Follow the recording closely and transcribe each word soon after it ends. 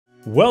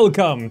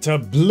Welcome to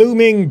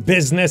Blooming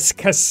Business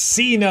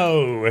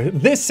Casino.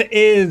 This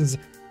is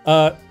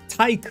a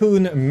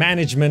Tycoon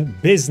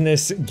management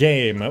business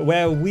game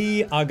where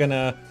we are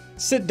gonna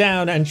sit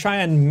down and try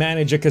and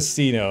manage a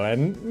casino,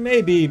 and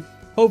maybe,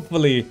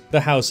 hopefully, the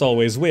house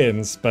always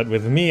wins, but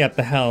with me at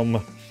the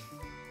helm,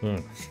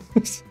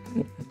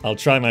 I'll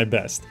try my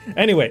best.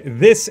 Anyway,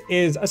 this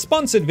is a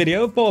sponsored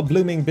video for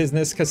Blooming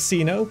Business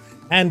Casino,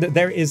 and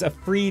there is a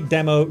free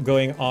demo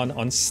going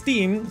on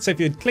Steam, so if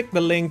you'd click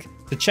the link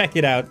to check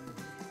it out,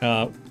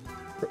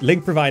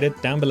 link provided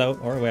down below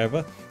or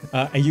wherever,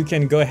 and you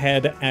can go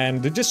ahead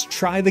and just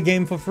try the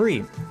game for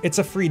free. It's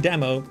a free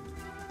demo,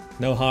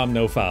 no harm,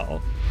 no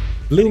foul.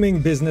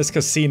 Blooming Business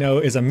Casino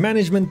is a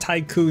management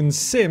tycoon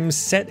sim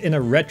set in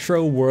a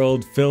retro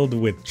world filled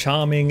with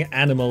charming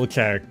animal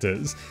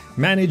characters.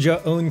 Manage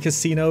your own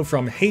casino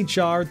from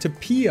HR to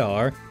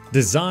PR,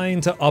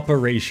 design to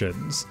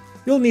operations.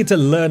 You'll need to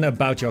learn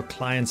about your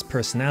clients'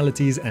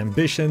 personalities,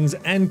 ambitions,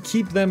 and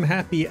keep them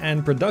happy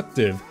and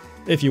productive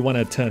if you want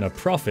to turn a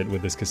profit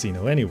with this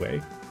casino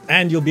anyway.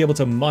 And you'll be able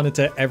to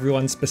monitor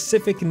everyone's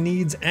specific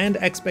needs and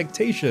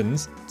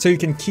expectations so you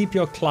can keep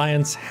your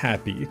clients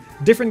happy.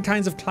 Different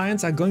kinds of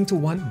clients are going to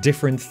want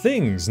different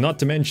things, not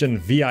to mention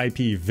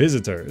VIP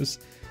visitors.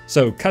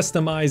 So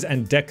customize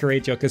and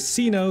decorate your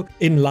casino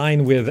in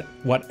line with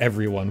what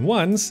everyone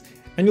wants,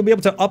 and you'll be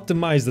able to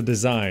optimize the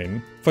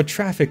design for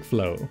traffic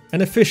flow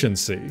and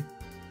efficiency.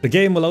 The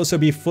game will also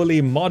be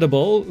fully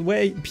moddable,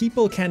 where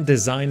people can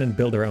design and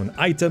build their own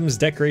items,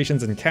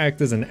 decorations, and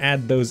characters and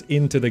add those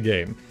into the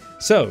game.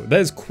 So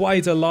there's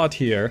quite a lot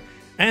here,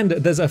 and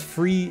there's a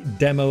free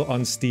demo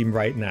on Steam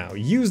right now.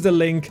 Use the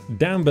link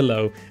down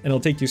below and it'll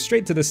take you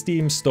straight to the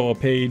Steam store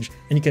page,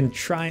 and you can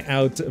try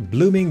out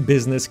Blooming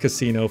Business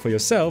Casino for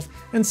yourself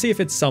and see if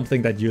it's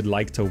something that you'd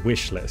like to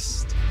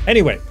wishlist.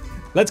 Anyway,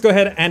 let's go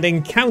ahead and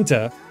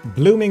encounter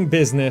Blooming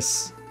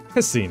Business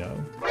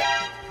Casino.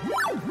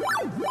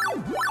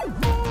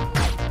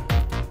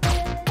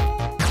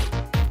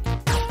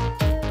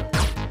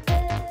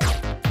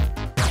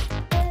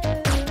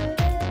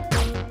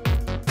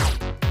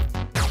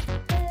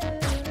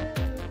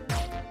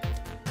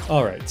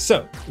 Alright,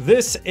 so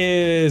this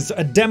is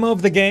a demo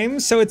of the game,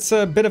 so it's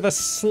a bit of a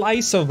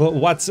slice of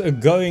what's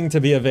going to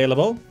be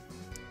available.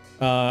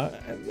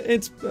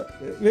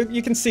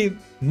 You can see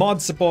mod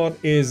support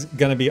is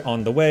gonna be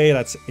on the way,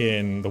 that's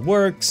in the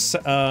works.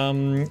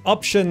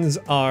 Options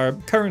are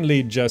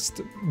currently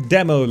just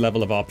demo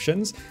level of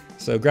options.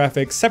 So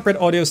graphics, separate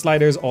audio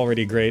sliders,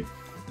 already great.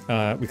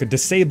 We could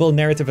disable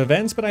narrative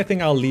events, but I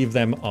think I'll leave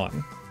them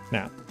on.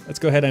 Now, let's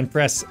go ahead and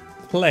press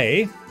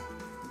play.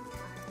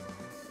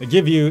 I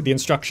give you the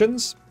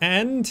instructions,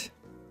 and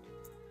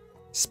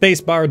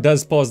spacebar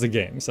does pause the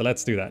game, so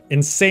let's do that.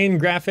 Insane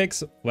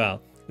graphics,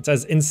 well, it's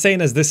as insane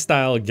as this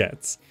style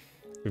gets.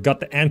 We've got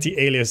the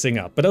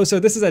anti-aliasing up, but also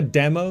this is a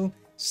demo,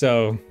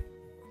 so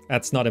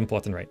that's not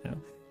important right now.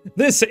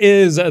 This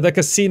is the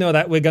casino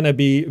that we're gonna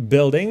be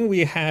building. We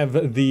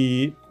have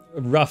the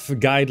rough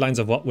guidelines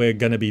of what we're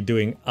gonna be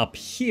doing up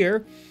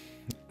here.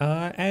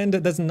 And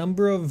there's a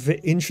number of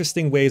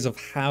interesting ways of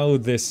how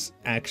this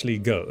actually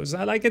goes.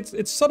 I like it.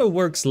 It sort of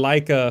works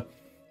like a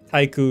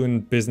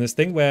Tycoon business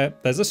thing where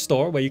there's a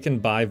store where you can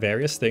buy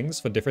various things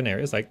for different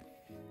areas, like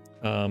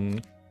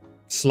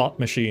slot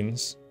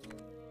machines.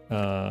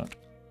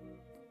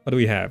 What do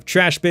we have?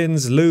 Trash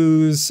bins,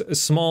 loos,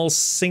 small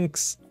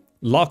sinks,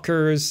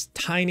 lockers,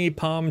 tiny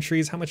palm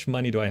trees. How much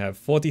money do I have?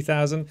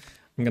 40,000.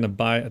 I'm gonna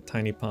buy a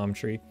tiny palm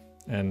tree,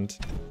 and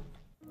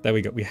there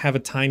we go. We have a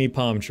tiny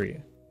palm tree.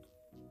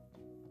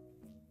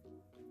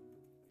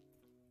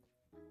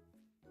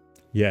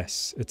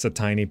 Yes, it's a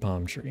tiny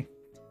palm tree.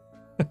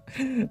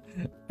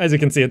 As you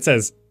can see, it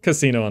says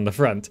casino on the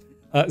front.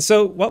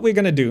 So what we're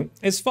gonna do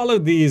is follow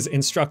these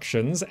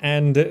instructions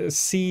and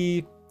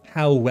see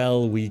how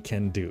well we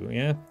can do,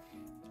 yeah?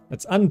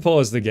 Let's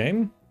unpause the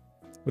game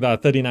with our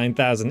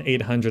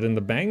 39,800 in the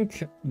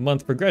bank.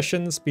 Month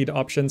progression, speed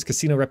options,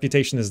 casino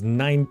reputation is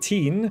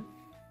 19.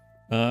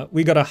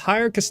 We gotta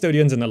hire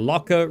custodians in the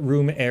locker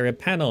room area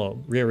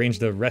panel. Rearrange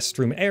the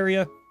restroom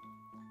area.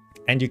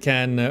 And you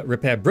can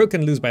repair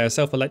broken loos by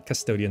yourself or let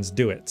custodians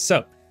do it.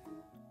 So,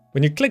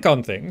 when you click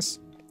on things,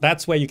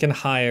 that's where you can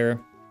hire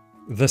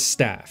the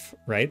staff,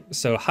 right?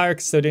 So hire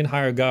custodian,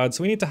 hire guard.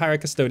 So we need to hire a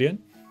custodian.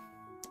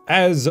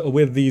 As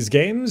with these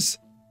games,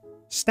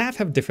 staff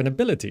have different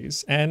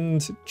abilities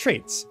and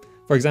traits.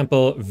 For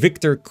example,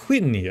 Victor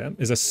Quinn here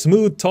is a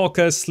smooth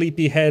talker,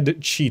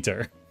 sleepyhead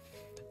cheater.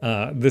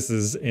 This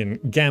is in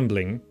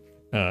gambling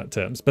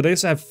terms. But they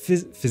also have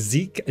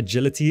physique,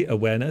 agility,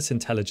 awareness,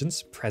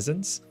 intelligence,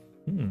 presence.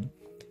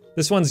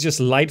 This one's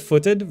just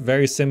light-footed,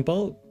 very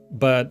simple,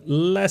 but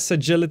less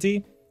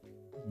agility,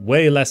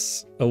 way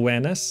less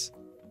awareness,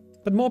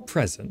 but more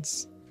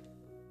presence.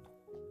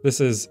 This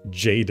is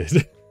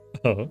jaded.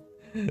 Oh,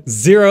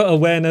 0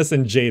 awareness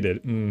and jaded.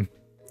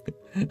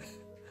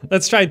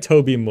 Let's try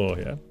Toby Moore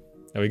here.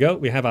 There we go.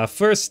 We have our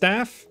first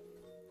staff.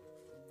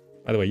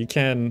 By the way, you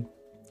can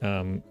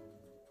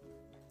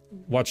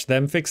watch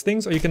them fix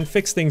things, or you can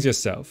fix things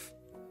yourself.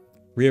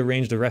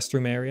 rearrange the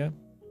restroom area.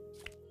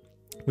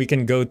 We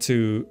can go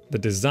to the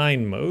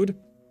design mode.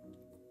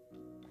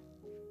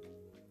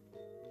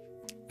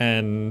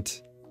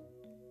 And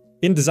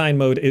in design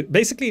mode,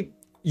 basically,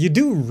 you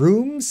do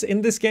rooms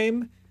in this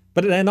game,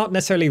 but they're not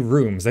necessarily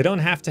rooms. They don't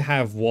have to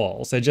have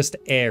walls. They're just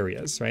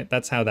areas, right?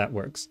 That's how that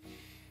works.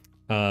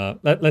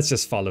 Let's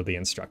just follow the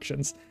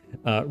instructions.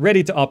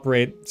 Ready to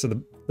operate. So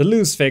the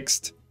loo's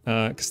fixed.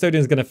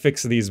 Custodian's going to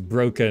fix these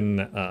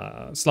broken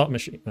slot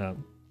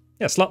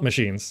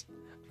machines.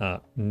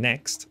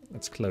 Next,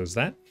 let's close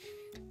that.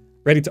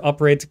 Ready to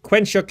operate.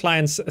 Quench your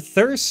client's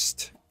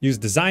thirst. Use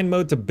design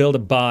mode to build a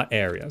bar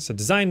area. So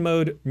design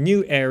mode,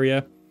 new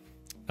area,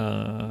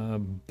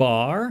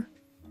 bar.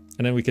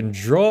 And then we can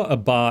draw a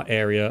bar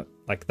area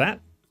like that.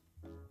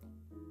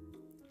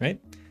 Right?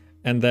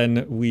 And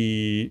then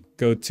we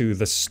go to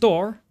the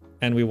store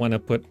and we want to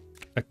put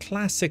a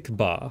classic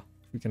bar.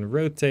 We can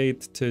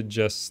rotate to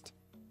just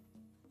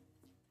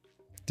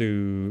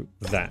do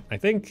that, I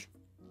think.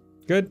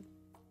 Good.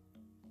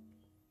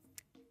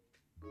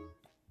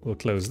 We'll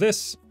close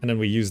this, and then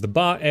we use the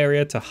bar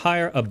area to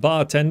hire a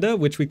bartender,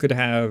 which we could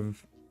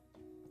have...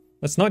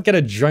 Let's not get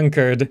a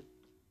drunkard.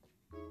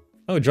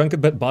 Oh,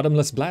 drunkard but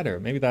bottomless bladder.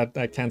 Maybe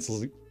that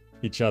cancels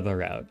each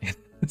other out.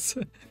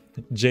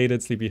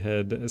 Jaded,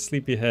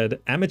 sleepyhead,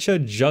 amateur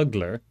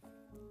juggler.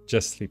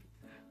 Just sleep.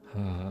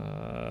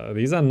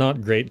 These are not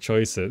great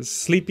choices.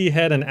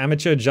 Sleepyhead and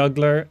amateur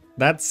juggler.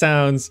 That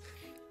sounds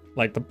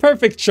like the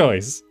perfect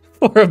choice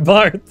for a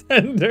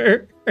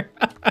bartender.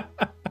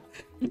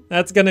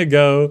 That's gonna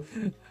go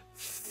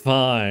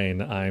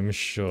fine, I'm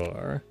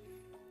sure.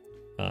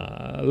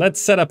 Let's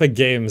set up a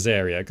games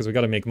area because we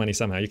got to make money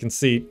somehow. You can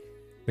see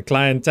the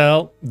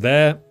clientele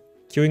there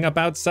queuing up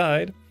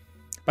outside.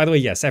 By the way,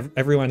 yes,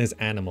 everyone is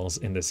animals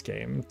in this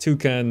game.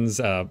 Toucans,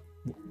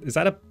 is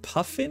that a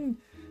puffin?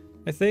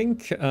 I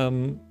think.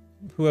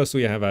 Who else do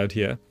we have out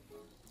here?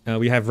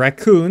 We have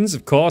raccoons,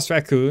 of course,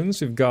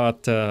 raccoons. We've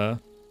got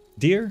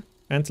deer,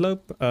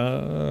 antelope,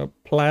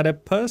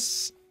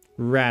 platypus,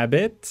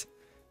 rabbit,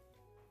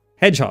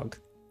 hedgehog,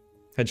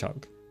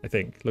 I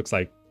think. Looks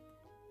like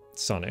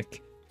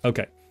Sonic.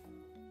 Okay.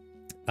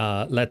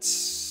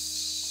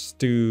 Let's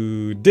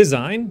do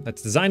design.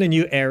 Let's design a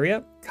new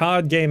area,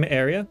 card game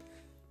area.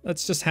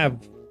 Let's just have a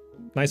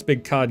nice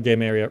big card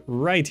game area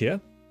right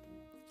here.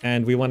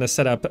 And we want to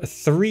set up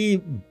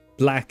 3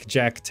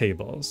 blackjack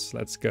tables.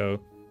 Let's go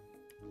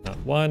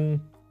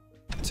 1,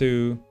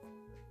 2.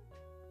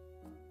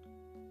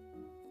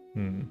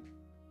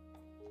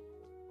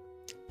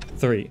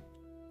 3.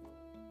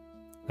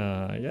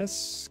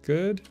 Yes,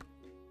 good.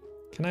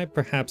 Can I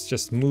perhaps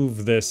just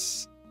move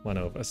this one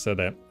over so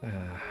that...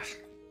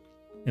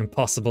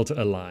 impossible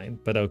to align,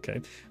 but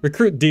okay.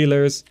 Recruit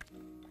dealers.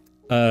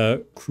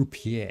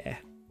 Croupier.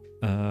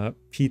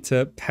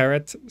 Peter,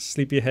 Parrot,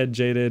 Sleepyhead,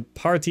 Jaded,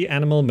 Party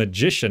Animal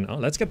Magician. Oh,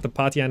 let's get the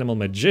Party Animal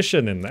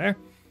Magician in there.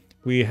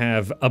 We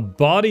have a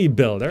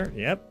bodybuilder,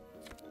 yep.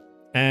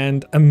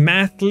 And a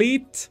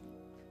mathlete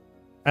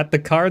at the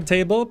card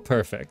table.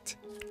 Perfect.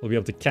 We'll be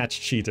able to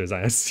catch cheaters,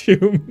 I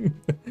assume.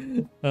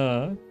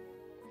 Don't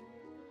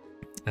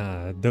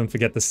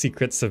forget the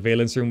secret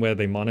surveillance room where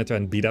they monitor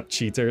and beat up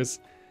cheaters.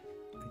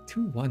 I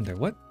do wonder,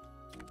 what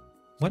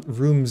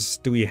rooms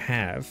do we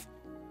have?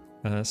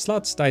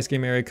 Slots, dice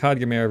game area, card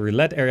game area,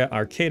 roulette area,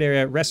 arcade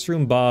area,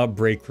 restroom, bar,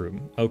 break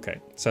room. Okay,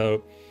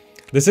 so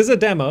this is a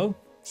demo,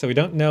 so we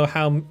don't know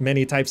how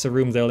many types of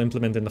rooms they'll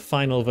implement in the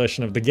final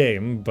version of the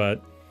game,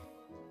 but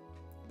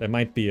there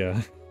might be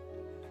a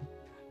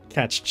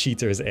catch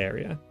cheaters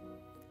area.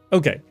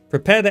 Okay,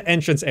 prepare the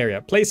entrance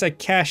area. Place a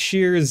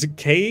cashier's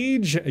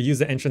cage. Use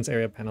the entrance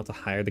area panel to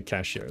hire the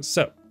cashiers.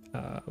 So,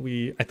 I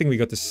think we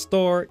go to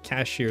store,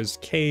 cashier's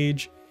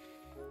cage.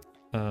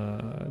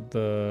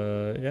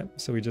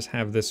 So we just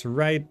have this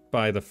right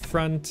by the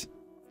front.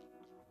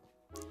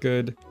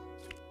 Good.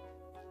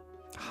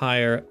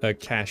 Hire a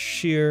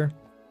cashier.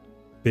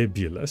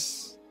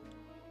 Bibulous.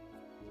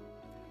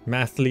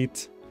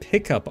 Mathlete.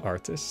 Pickup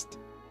artist.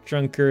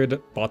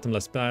 Drunkard.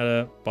 Bottomless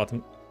bladder.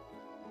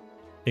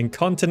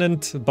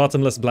 Incontinent.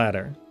 Bottomless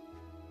bladder.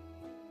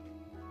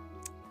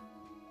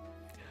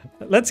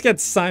 Let's get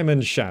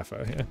Simon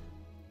Schaffer here.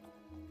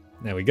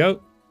 There we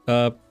go.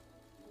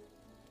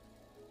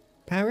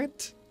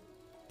 Parrot?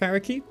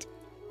 Parakeet?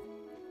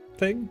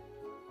 Thing?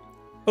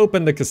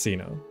 Open the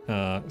casino.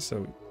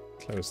 So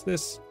close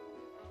this.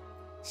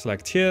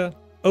 Select here.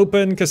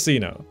 Open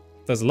casino.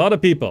 There's a lot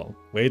of people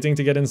waiting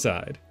to get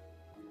inside.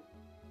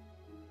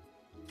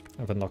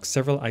 I've unlocked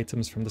several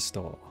items from the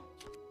store.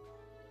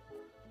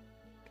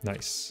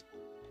 Nice.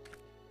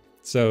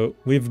 So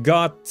we've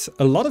got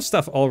a lot of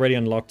stuff already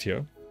unlocked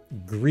here.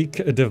 Greek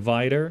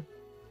divider.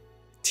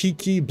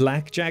 Tiki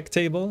blackjack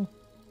table.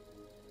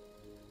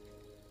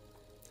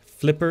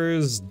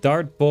 Flippers,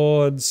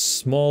 dartboards,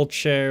 small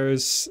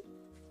chairs,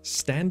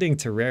 standing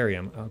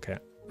terrarium. Okay,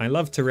 I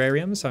love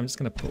terrarium, so I'm just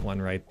gonna put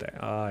one right there.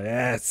 Ah,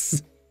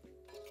 yes.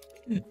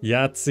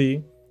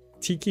 Yahtzee,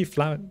 tiki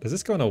flower. Does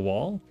this go on a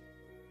wall?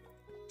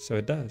 So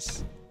it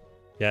does.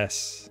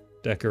 Yes,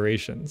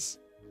 decorations.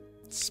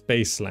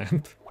 Space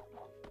lamp.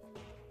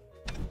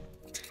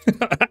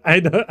 I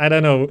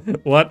don't know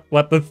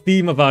what the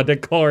theme of our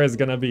decor is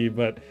gonna be,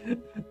 but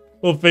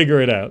we'll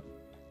figure it out.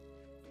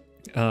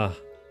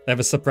 They have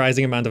a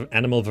surprising amount of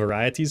animal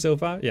variety so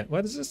far. Yeah,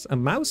 what is this? A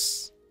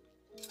mouse?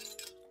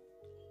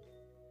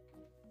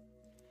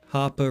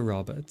 Harper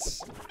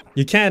Roberts.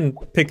 You can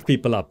pick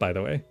people up, by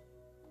the way.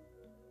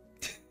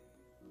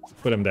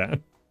 Put them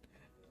down.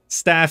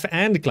 Staff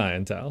and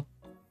clientele.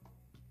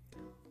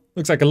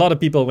 Looks like a lot of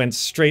people went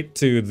straight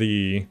to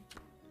the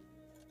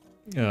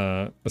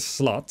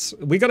slots.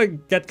 We gotta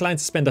get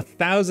clients to spend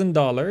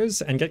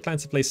 $1,000 and get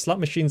clients to play slot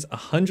machines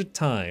 100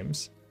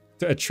 times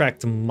to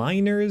attract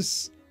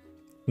miners.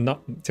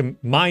 Not to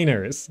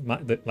miners,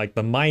 like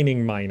the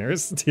mining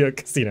miners to your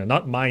casino,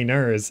 not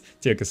miners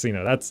to your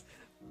casino.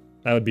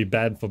 That would be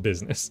bad for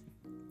business.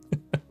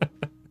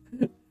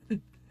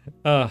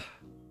 Is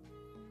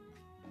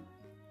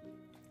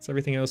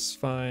everything else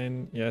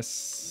fine?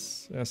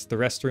 Yes. Yes, the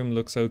restroom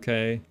looks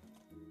okay.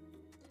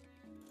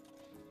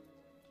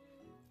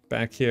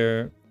 Back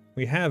here,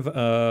 we have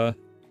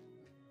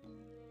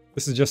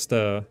this is just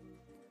a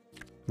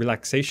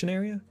relaxation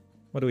area.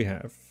 What do we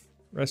have?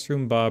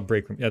 Restroom, bar,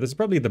 break room. Yeah, this is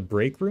probably the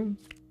break room.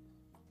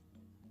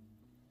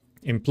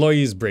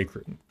 Employees break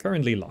room.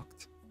 Currently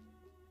locked.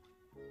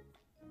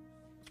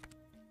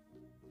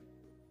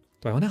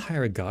 Do I want to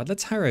hire a guard?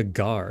 Let's hire a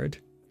guard.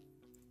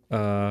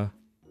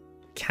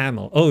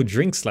 Camel. Oh,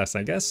 drinks less,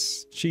 I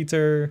guess.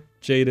 Cheater,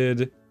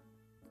 jaded.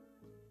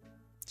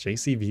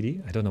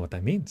 JCVD? I don't know what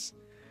that means.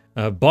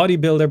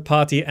 Bodybuilder,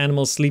 party,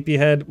 animal,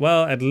 sleepyhead.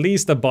 Well, at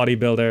least a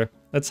bodybuilder.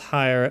 Let's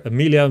hire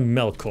Amelia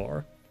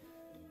Melkor.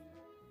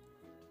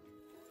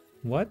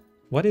 What?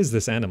 What is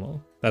this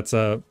animal? That's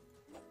a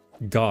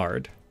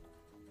guard.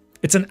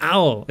 It's an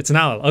owl. It's an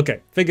owl.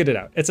 Okay, figured it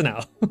out. It's an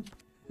owl.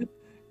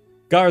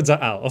 Guards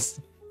are owls.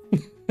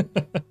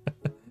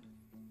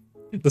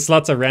 The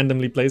slots are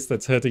randomly placed.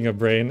 That's hurting your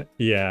brain.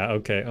 Yeah,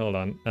 okay, hold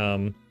on.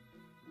 I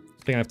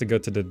think I have to go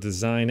to the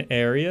design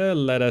area.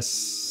 Let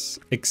us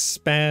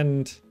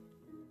expand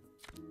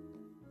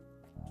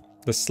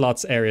the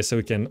slots area so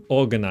we can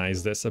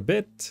organize this a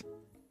bit.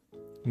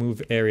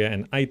 Move area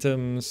and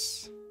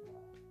items.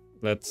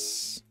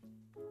 Let's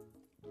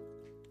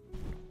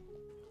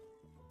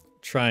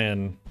try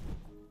and...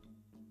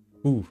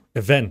 Ooh,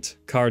 event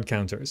card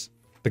counters.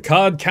 The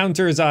card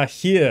counters are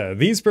here.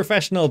 These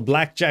professional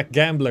blackjack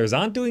gamblers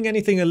aren't doing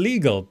anything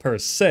illegal per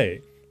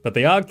se, but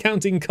they are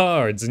counting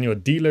cards in your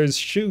dealer's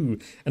shoe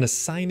and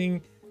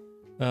assigning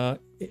a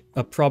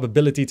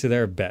probability to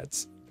their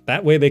bets.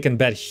 That way they can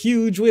bet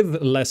huge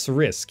with less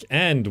risk.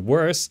 And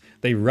worse,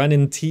 they run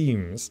in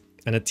teams.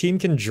 And a team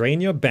can drain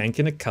your bank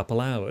in a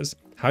couple hours.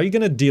 How are you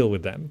gonna deal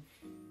with them?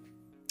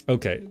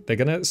 Okay, they're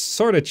gonna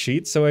sort of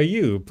cheat, so are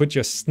you. Put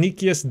your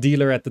sneakiest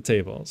dealer at the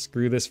table.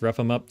 Screw this, rough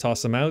them up,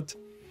 toss them out.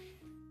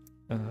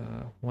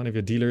 One of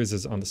your dealers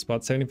is on the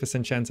spot.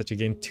 70% chance that you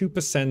gain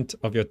 2%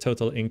 of your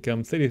total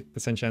income.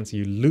 30% chance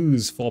you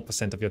lose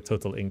 4% of your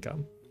total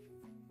income.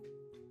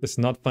 This is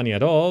not funny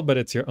at all, but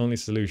it's your only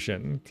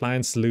solution.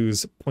 Clients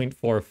lose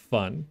 0.4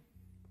 fun.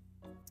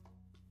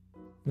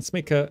 Let's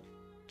make a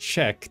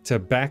check to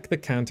back the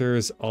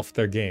counters off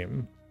their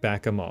game.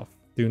 Back them off.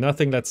 Do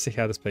nothing, let's see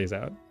how this plays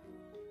out.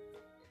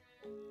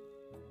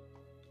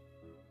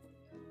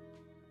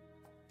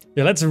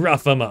 Yeah, let's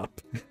rough them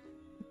up.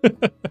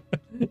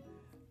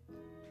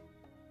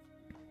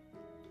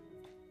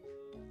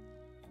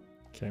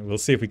 Okay, we'll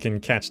see if we can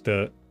catch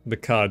the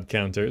card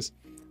counters.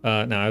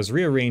 Now, I was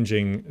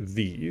rearranging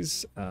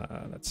these.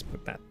 Let's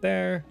put that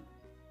there.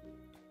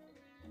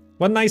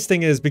 One nice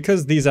thing is,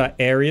 because these are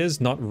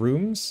areas, not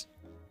rooms,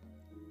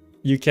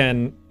 you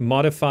can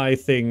modify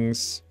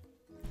things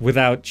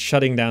without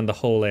shutting down the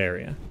whole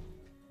area.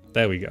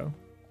 There we go.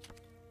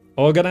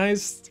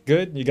 Organized?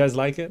 Good? You guys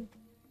like it?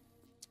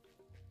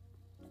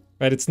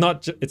 Right, it's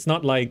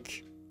not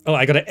like, oh,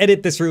 I gotta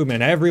edit this room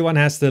and everyone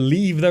has to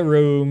leave the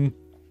room,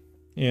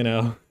 you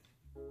know.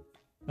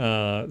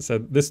 So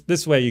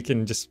this way you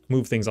can just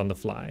move things on the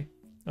fly.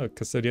 Oh,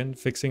 custodian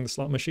fixing the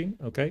slot machine.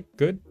 Okay,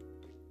 good.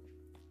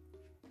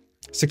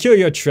 Secure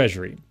your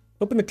treasury.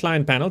 Open the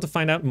client panel to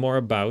find out more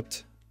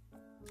about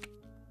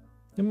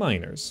the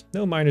miners.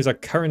 No miners are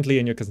currently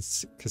in your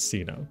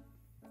casino.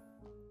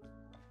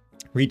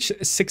 Reach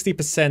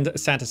 60%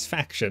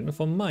 satisfaction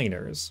for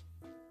miners.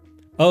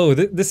 Oh,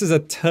 this is a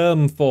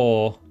term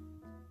for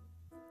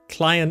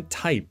client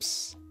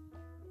types.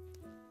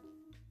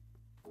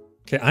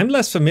 Okay, I'm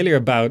less familiar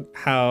about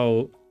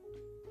how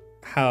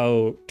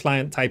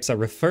client types are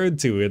referred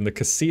to in the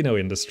casino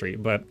industry,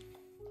 but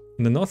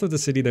in the north of the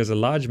city, there's a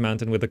large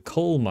mountain with a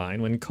coal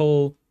mine. When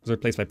coal was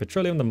replaced by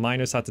petroleum, the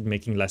miners started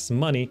making less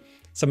money.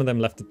 Some of them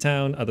left the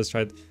town, others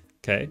tried...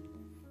 Okay.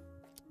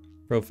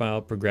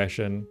 Profile,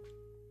 progression.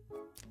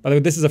 By the way,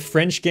 this is a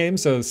French game,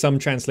 so some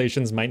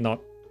translations might not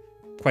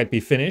quite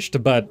be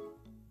finished, but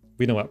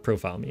we know what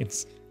profile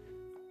means.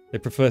 They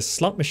prefer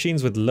slot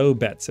machines with low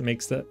bets. It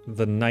makes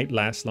the night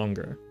last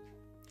longer.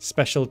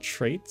 Special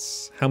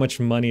traits. How much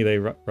money they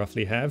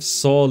roughly have.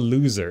 Sore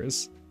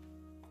losers.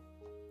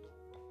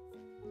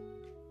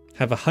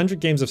 Have 100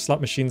 games of slot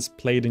machines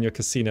played in your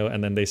casino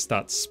and then they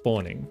start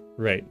spawning.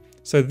 Right.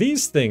 So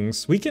these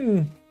things, we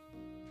can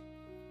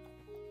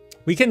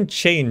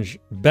change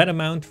bet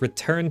amount,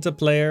 return to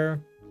player,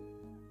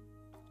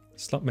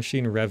 slot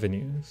machine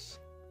revenues.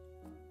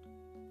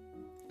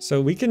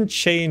 So we can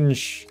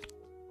change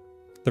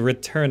the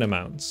return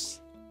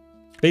amounts.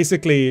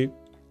 Basically,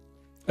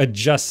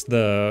 adjust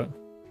the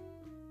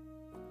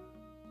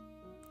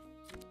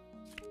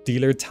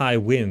dealer tie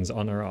wins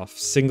on or off.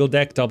 Single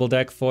deck, double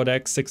deck, 4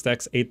 deck, 6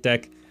 decks, 8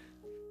 deck.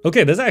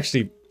 Okay, there's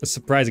actually a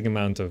surprising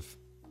amount of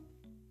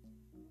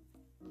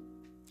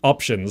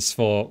options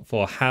for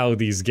how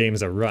these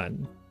games are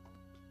run.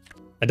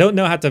 I don't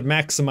know how to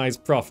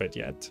maximize profit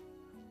yet.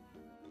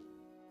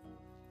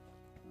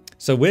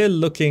 So we're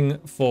looking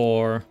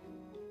for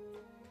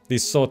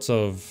these sorts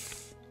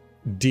of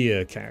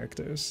deer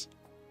characters.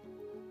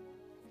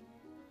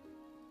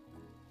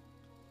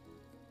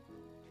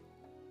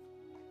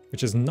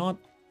 Which is not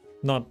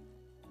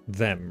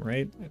them,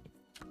 right?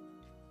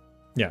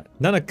 Yeah,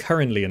 none are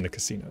currently in the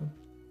casino.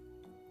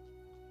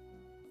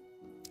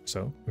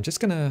 So I'm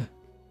just gonna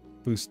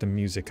boost the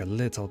music a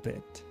little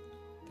bit.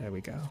 There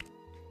we go.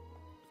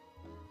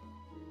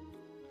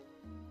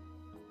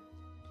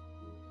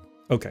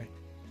 Okay.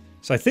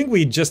 So I think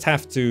we just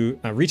have to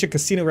reach a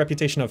casino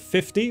reputation of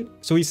 50.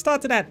 So we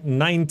started at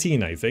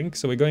 19, I think.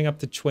 So we're going up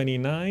to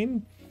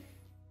 29.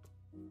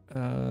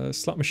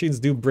 Slot machines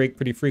do break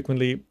pretty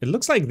frequently. It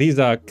looks like these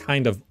are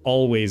kind of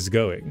always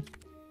going.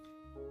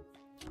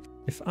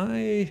 If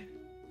I...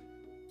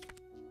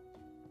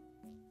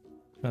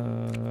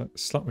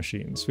 slot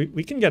machines.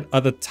 We can get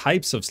other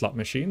types of slot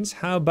machines.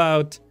 How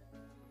about...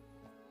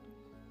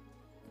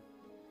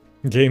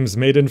 games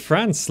made in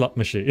France slot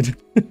machine?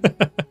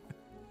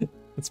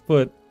 Let's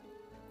put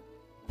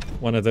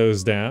one of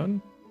those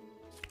down.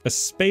 A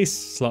space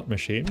slot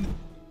machine.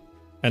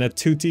 And a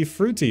Tutti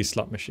Frutti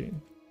slot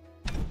machine.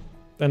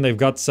 Then they've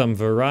got some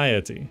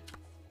variety.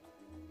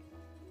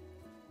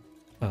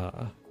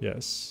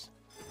 Yes.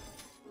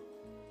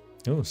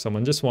 Oh,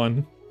 someone just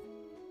won.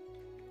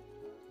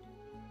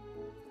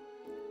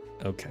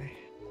 Okay.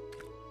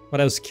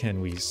 What else can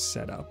we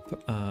set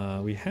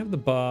up? We have the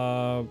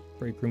bar,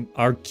 break room,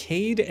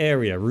 arcade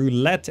area,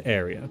 roulette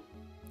area,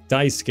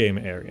 dice game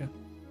area.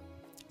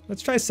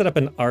 Let's try set up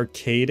an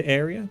arcade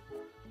area.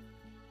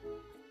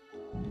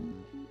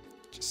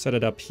 Just set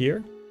it up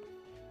here.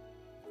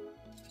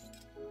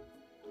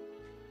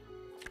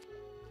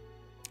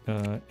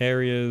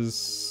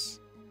 Areas,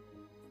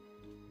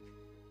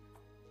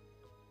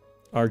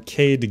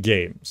 arcade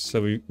games.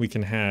 So we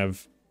can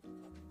have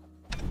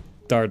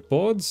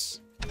dartboards,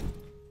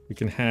 we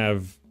can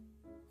have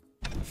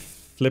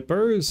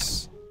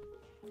flippers,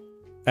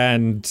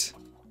 and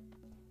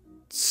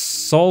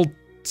Saltar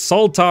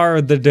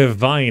the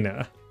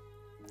Diviner.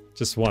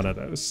 Just one of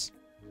those.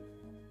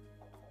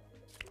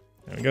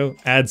 There we go.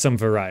 Add some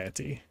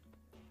variety.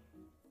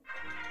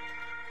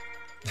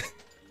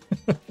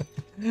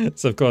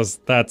 So, of course,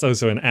 that's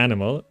also an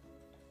animal.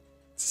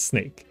 It's a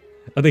snake.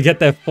 Oh, they get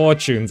their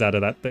fortunes out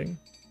of that thing.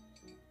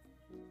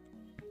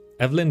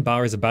 Evelyn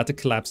Bauer is about to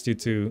collapse due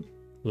to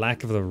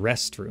lack of the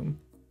restroom.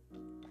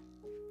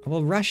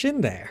 We'll rush in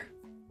there.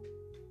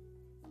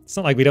 It's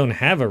not like we don't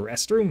have a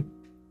restroom.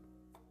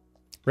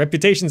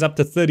 Reputation's up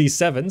to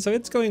 37, so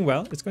it's going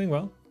well. It's going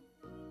well.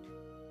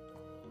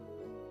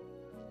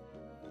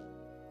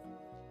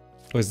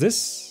 Oh, is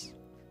this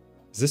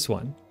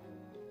one?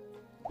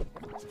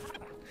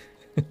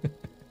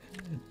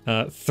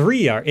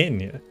 3 are in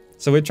here.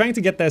 So we're trying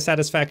to get their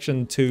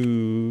satisfaction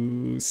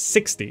to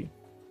 60.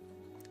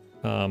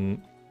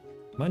 I'm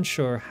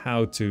unsure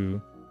how to...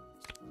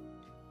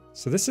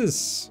 So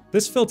this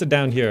filter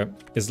down here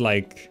is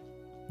like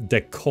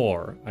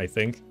decor, I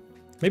think.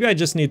 Maybe I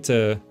just need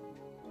to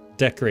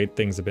decorate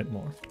things a bit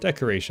more.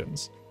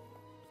 Decorations.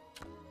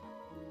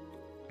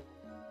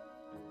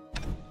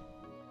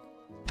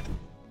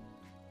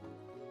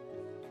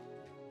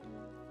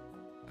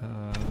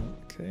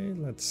 Okay,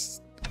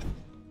 let's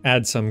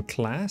add some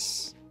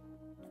class.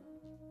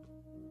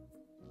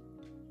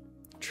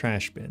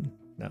 Trash bin.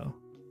 No.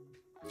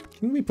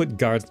 Can we put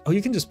guards? Oh,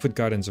 you can just put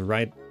gardens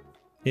right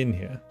in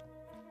here.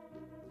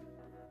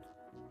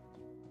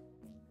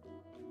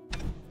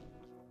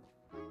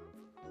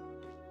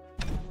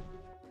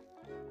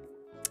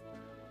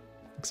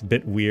 Looks a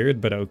bit weird,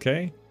 but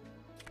okay.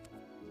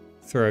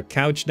 Throw a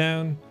couch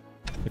down.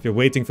 If you're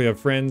waiting for your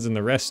friends in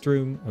the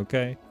restroom,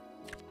 okay.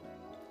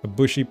 A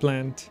bushy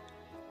plant.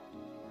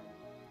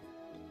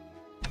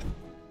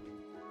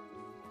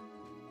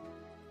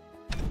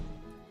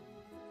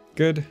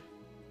 Good.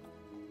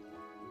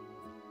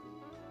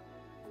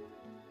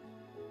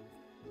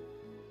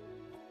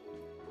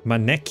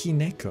 Maneki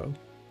Neko.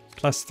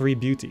 +3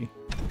 beauty.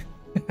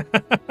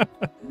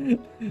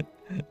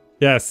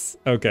 Yes,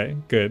 okay,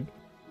 good.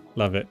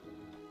 Love it.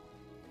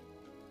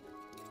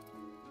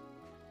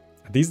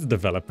 Are these the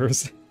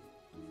developers?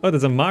 Oh,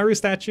 there's a Maru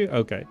statue?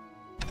 Okay.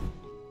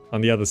 On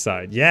the other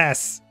side.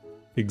 Yes!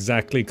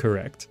 Exactly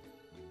correct.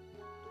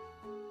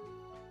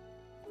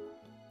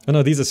 Oh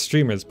no, these are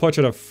streamers.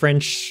 Portrait of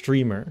French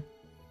streamer.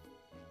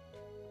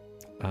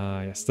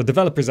 Yes, the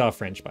developers are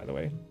French, by the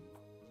way.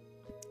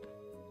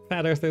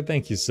 Fat Earther,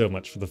 thank you so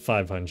much for the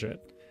 500.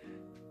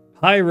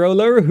 High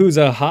Roller, who's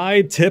a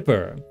high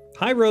tipper.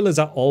 High rollers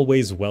are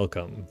always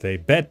welcome. They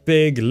bet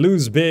big,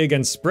 lose big,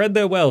 and spread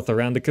their wealth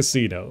around the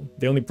casino.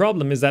 The only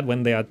problem is that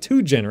when they are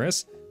too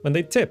generous, when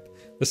they tip,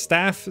 the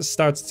staff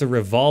starts to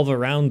revolve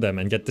around them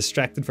and get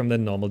distracted from their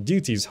normal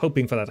duties,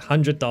 hoping for that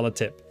 $100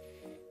 tip.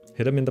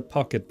 Hit them in the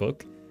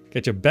pocketbook.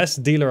 Get your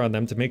best dealer on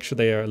them to make sure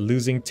they are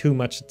losing too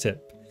much to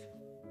tip.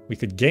 We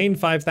could gain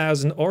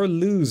 5,000 or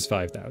lose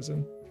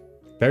 5,000.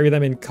 Bury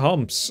them in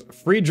comps.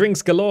 Free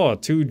drinks galore.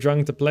 Too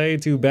drunk to play,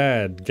 too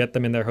bad. Get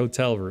them in their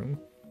hotel room.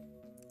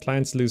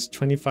 Clients lose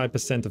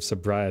 25% of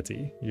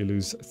sobriety. You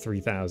lose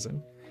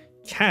 3,000.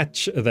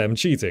 Catch them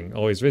cheating.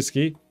 Always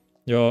risky.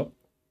 You're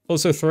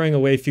also throwing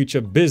away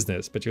future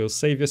business, but you'll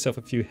save yourself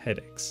a few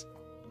headaches.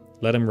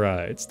 Let them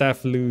ride.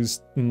 Staff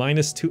lose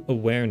 -2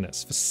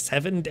 awareness for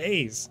 7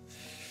 days.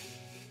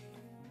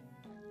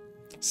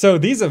 So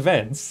these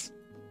events,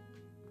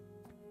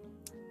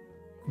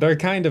 they're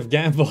kind of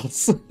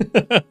gambles.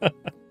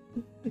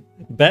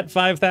 Bet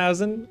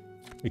 5,000.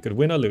 We could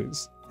win or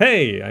lose.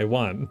 Hey, I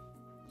won.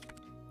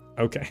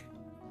 Okay.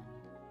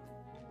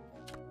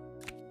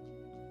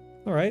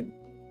 All right.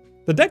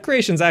 The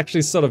decorations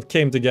actually sort of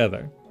came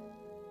together.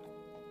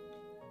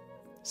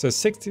 So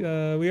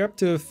we're up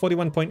to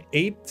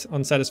 41.8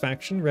 on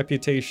satisfaction.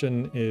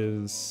 Reputation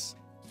is...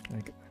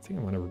 I think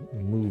I want to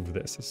move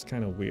this. It's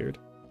kind of weird.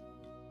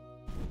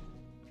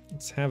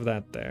 Let's have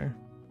that there.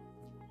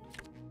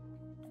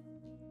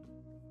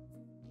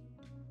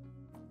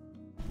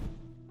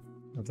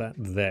 Have that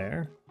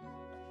there.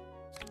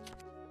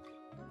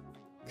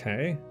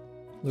 Okay.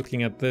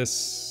 Looking at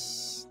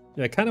this...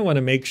 Yeah, I kind of want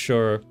to make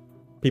sure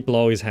people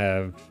always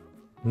have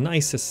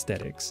nice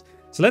aesthetics.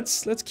 So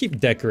let's keep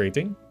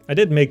decorating. I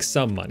did make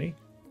some money.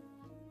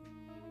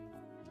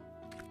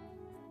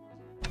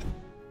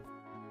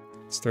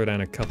 Let's throw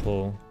down a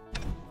couple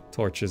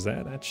torches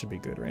there. That should be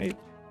good, right?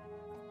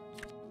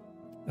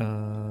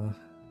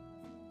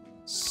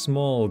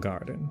 Small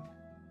garden.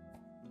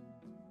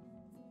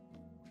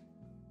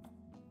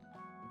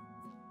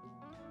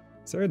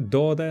 Is there a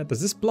door there? Does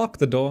this block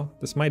the door?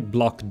 This might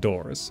block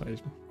doors. So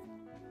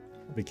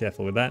I'll be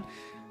careful with that.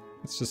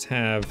 Let's just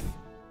have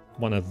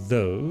one of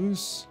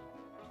those.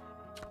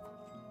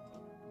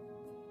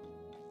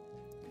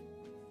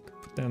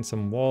 Put down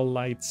some wall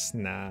lights.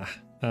 Nah.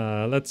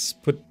 Let's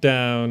put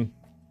down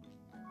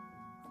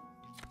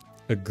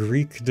a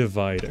Greek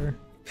divider.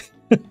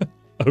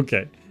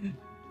 Okay.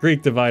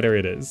 Greek divider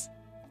it is.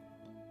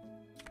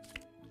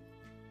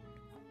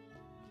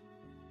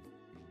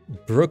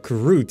 Brook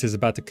root is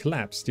about to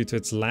collapse due to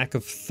its lack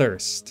of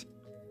thirst.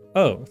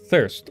 Oh,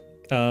 thirst.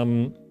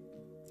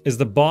 Is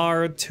the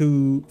bar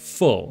too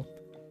full?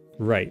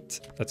 Right.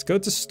 Let's go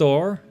to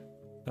store.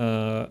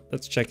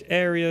 Let's check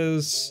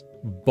areas.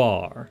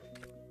 Bar.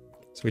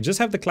 So we just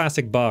have the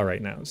classic bar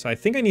right now. So I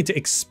think I need to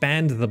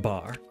expand the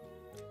bar.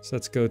 So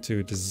let's go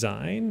to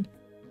design.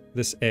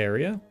 This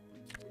area.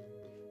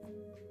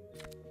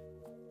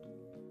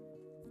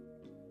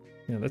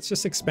 Yeah, let's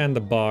just expand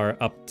the bar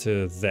up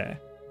to there.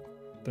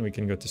 Then we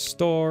can go to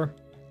store.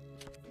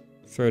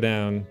 Throw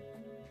down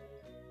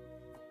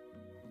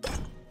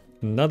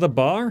another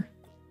bar.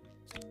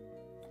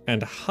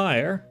 And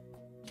hire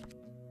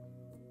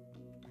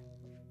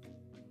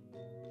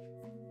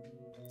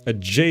a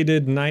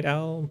jaded night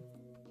owl.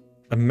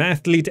 A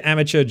mathlete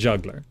amateur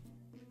juggler.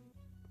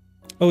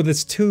 Oh,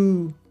 there's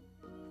two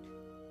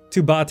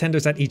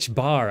bartenders at each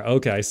bar.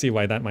 Okay, I see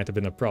why that might have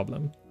been a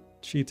problem.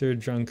 Cheater,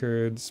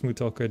 drunkard, smooth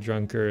talker,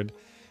 drunkard.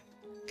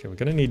 Okay, we're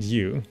gonna need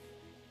you.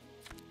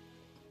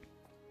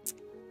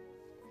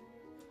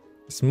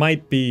 This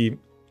might be...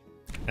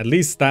 At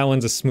least that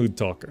one's a smooth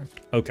talker.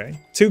 Okay.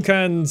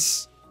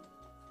 Toucans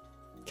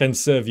can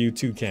serve you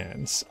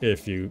toucans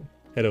if you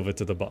head over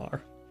to the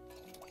bar.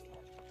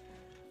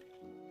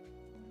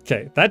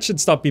 Okay, that should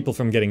stop people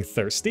from getting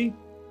thirsty.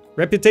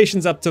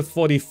 Reputation's up to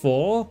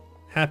 44.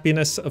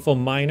 Happiness for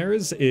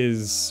minors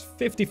is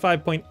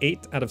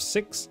 55.8 out of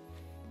 6.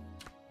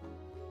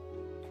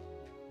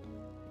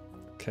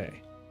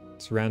 Okay,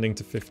 it's rounding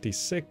to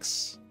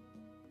 56.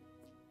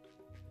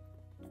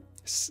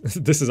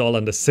 This is all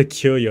under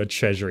secure your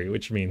treasury,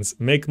 which means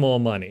make more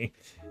money.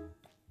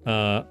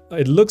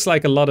 It looks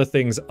like a lot of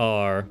things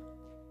are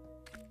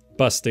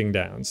busting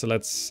down. So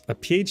let's... A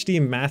PhD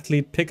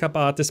mathlete, pickup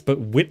artist, but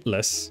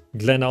witless.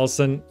 Glenn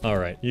Olson.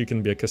 Alright, you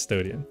can be a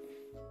custodian.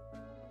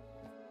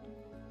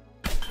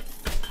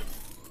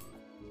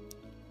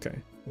 Okay,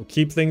 we'll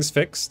keep things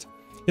fixed.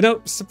 You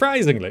know,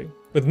 surprisingly,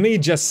 with me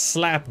just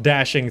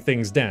slapdashing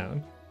things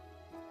down,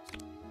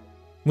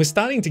 we're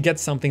starting to get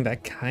something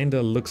that kind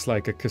of looks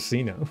like a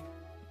casino.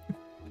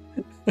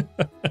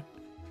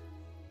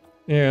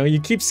 You know,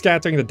 you keep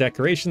scattering the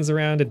decorations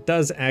around, it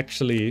does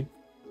actually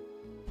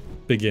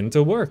begin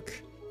to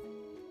work.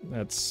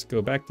 Let's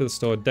go back to the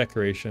store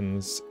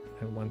decorations.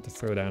 I want to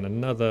throw down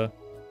another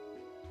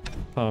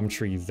palm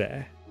tree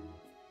there.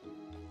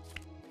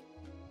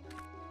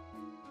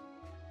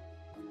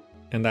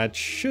 And that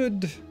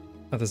should...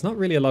 Oh, there's not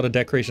really a lot of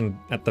decoration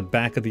at the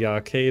back of the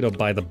arcade or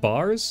by the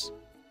bars.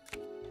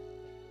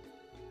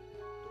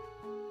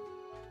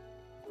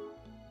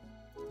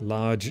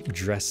 Large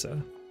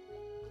dresser.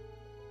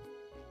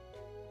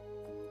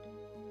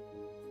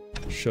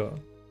 Sure.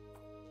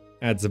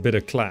 Adds a bit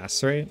of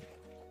class, right?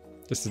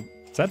 Is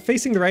that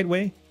facing the right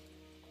way?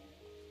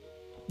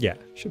 Yeah,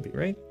 should be,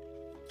 right?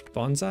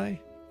 Bonsai?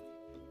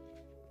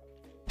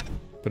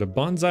 Put a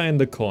bonsai in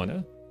the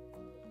corner.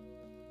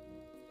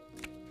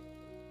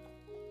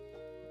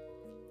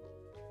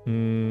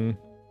 And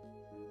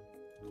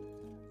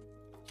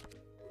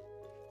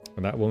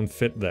that won't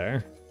fit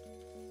there.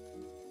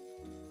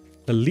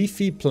 A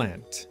leafy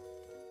plant.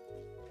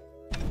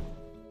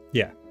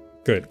 Yeah,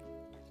 good.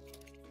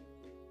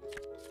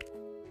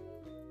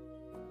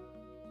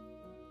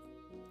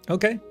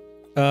 Okay.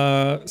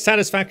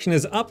 Satisfaction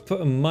is up,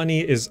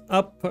 money is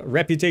up,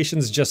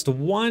 reputation's just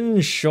one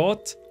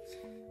short.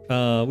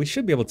 We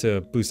should be able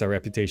to boost our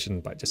reputation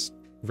by just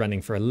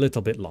running for a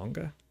little bit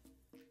longer.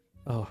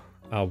 Oh,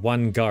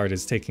 one guard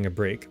is taking a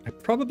break. I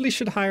probably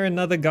should hire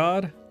another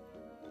guard.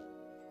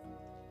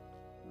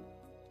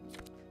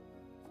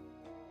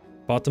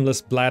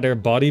 Bottomless bladder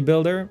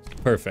bodybuilder.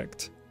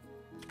 Perfect.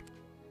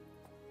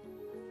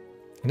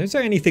 And is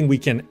there anything we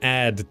can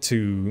add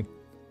to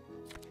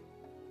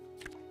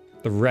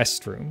the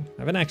restroom?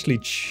 I haven't actually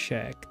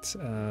checked.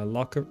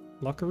 Locker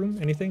room?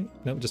 Anything?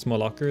 No, just more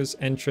lockers.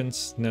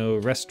 Entrance? No.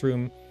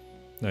 Restroom?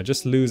 No,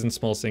 just loos and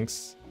small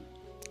sinks.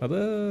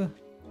 Oh,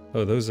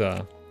 those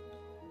are...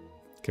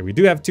 Okay, we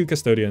do have 2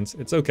 custodians.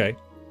 It's okay.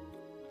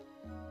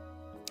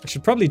 I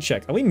should probably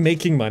check. Are we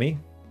making money?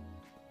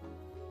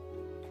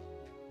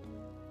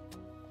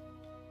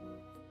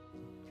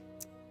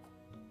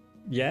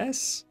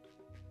 Yes?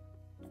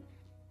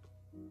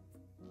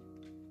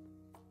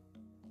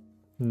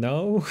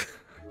 No?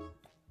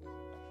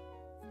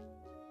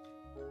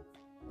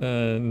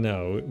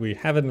 No, we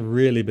haven't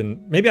really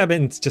been... Maybe I've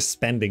been just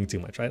spending too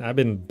much, right? I've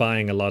been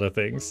buying a lot of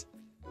things.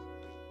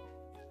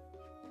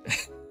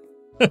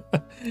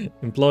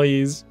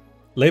 Employees.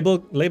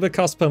 Labor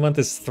cost per month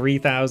is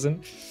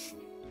 3,000.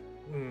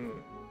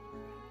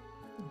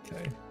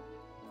 Okay.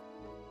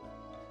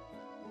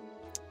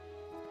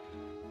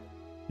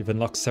 You've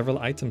unlocked several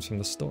items from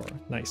the store.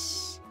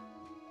 Nice.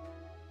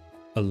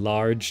 A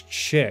large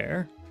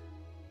chair.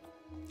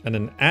 And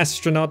an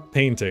astronaut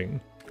painting.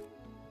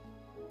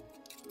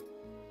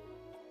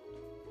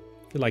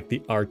 I feel like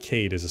the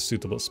arcade is a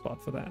suitable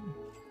spot for that.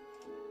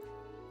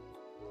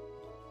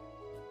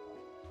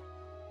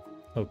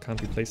 Oh,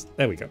 can't be placed.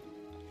 There we go.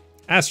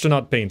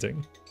 Astronaut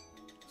painting.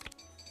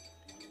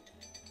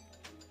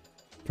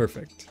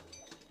 Perfect.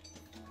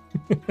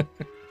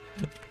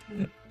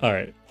 All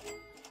right.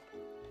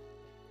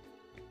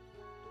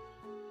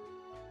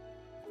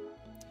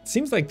 It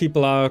seems like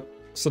people are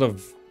sort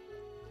of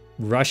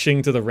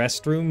rushing to the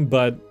restroom,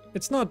 but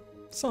it's not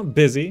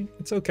busy.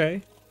 It's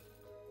okay.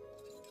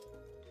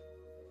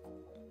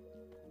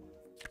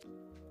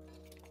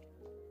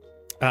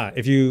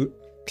 If you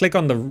click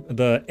on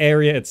the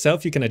area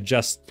itself, you can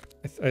adjust.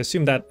 I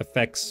assume that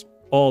affects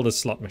all the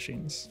slot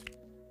machines.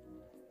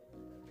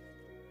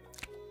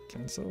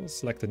 Cancel,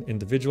 select an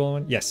individual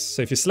one. Yes,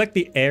 so if you select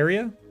the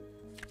area,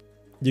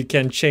 you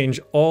can change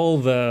all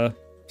the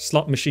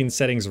slot machine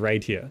settings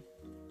right here.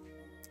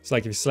 So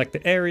like if you select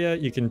the area,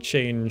 you can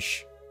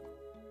change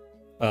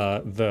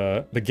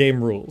the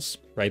game rules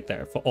right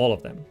there for all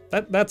of them.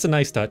 That's a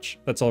nice touch.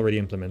 That's already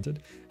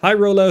implemented. High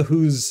roller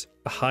who's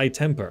a high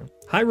temper.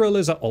 High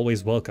rollers are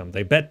always welcome.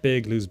 They bet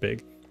big, lose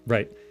big.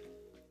 Right.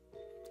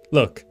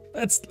 Look,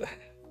 it's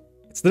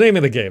the name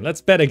of the game.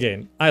 Let's bet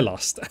again. I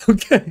lost.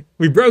 Okay,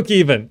 we broke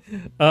even.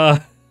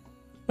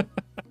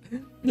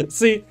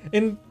 See,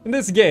 in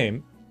this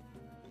game,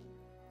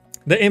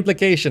 the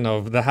implication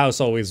of the house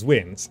always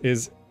wins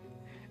is...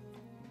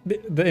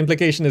 The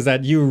implication is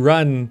that you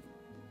run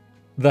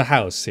the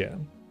house here.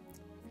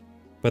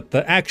 But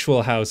the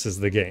actual house is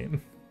the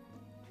game.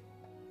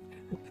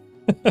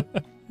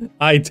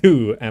 I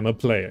too am a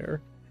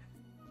player.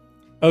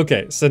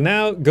 Okay, so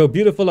now go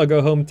beautiful or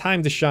go home.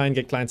 Time to shine.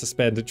 Get clients to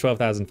spend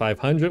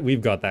 12,500.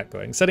 We've got that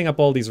going. Setting up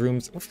all these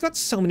rooms. We've got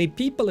so many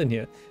people in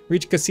here.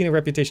 Reach casino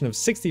reputation of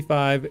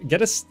 65.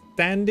 Get a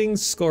standing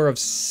score of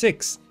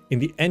 6 in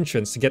the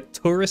entrance to get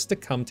tourists to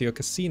come to your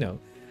casino.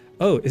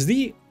 Oh, is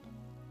the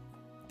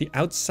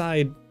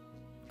outside...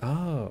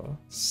 Oh,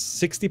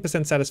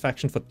 60%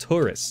 satisfaction for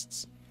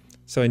tourists.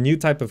 So a new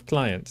type of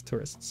client,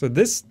 tourists. So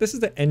this is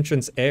the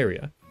entrance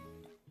area.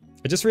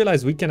 I just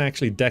realized we can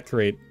actually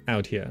decorate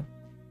out here.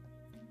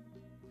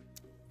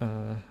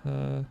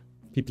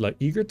 People are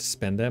eager to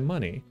spend their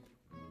money.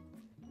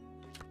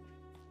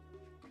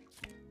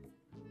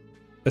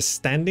 A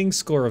standing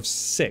score of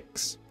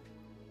 6.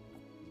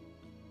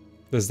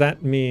 Does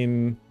that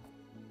mean...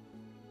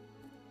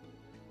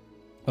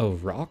 Oh,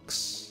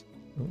 rocks?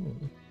 Oh.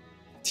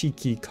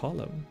 Tiki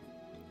column.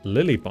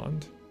 Lily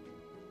pond.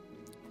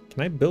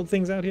 Can I build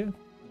things out here?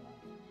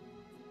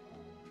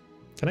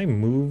 Can I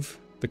move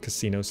the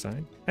casino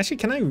sign? Actually,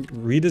 can I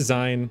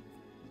redesign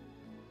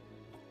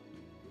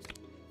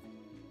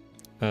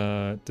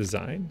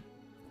Design.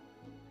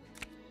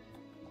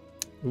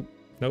 Oop,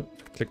 nope.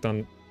 Clicked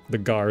on the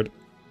guard.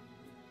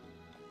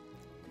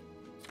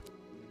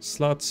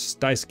 Slots,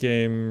 dice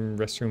game,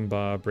 restroom,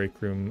 bar,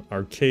 break room,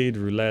 arcade,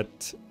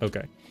 roulette.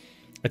 Okay.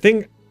 I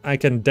think I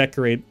can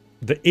decorate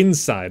the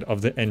inside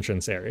of the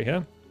entrance area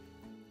here.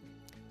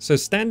 So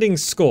standing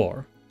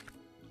score.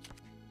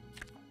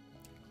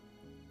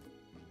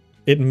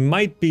 It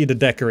might be the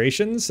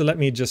decorations, so let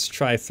me just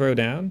try throw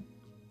down.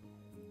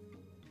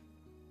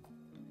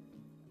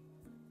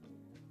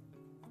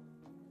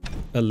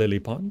 A lily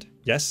pond.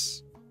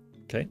 Yes.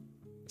 Okay.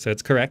 So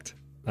it's correct.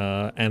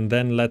 And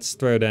then let's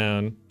throw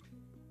down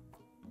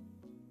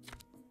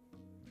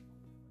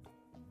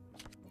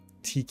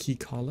tiki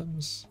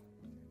columns.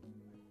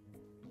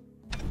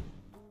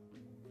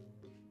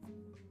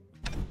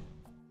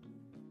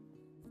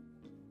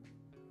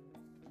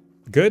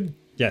 Good?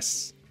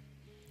 Yes.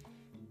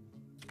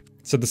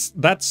 So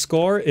that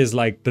score is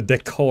like the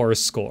decor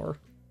score.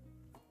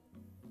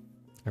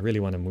 I really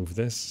want to move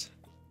this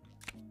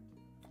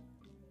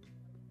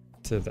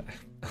to the...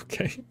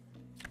 Okay.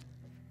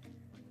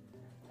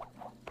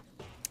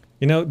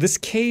 You know, this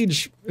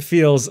cage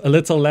feels a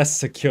little less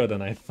secure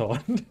than I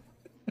thought.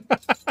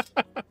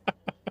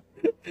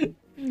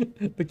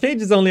 The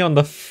cage is only on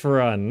the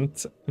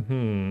front.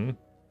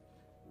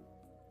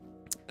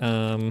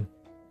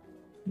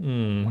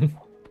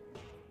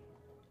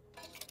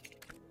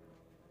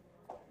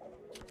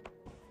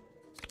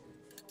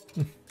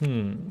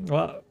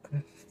 Well,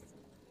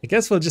 I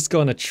guess we'll just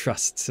go on a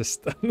trust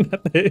system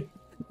that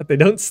they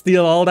don't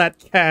steal all that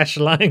cash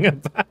lying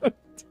about.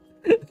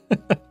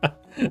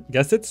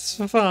 Guess it's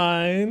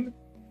fine.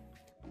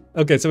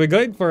 Okay, so we're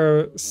going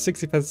for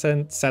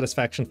 60%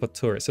 satisfaction for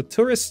tourists. So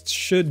tourists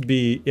should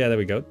be, yeah, there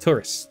we go,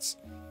 tourists.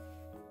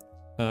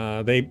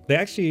 They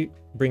actually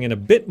bring in a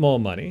bit more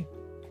money.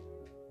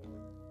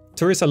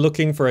 Tourists are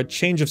looking for a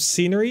change of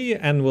scenery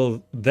and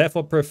will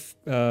therefore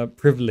prefer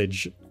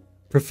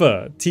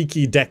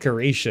tiki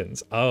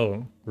decorations.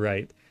 Oh,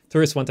 right.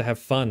 Tourists want to have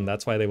fun.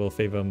 That's why they will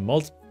favor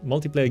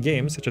multiplayer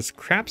games such as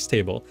craps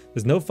table.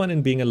 There's no fun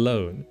in being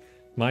alone.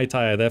 Mai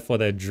Tai are therefore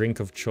their drink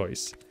of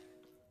choice.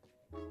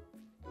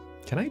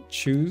 Can I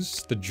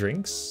choose the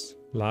drinks?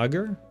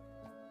 Lager?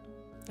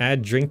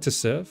 Add drink to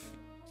serve?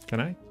 Can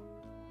I?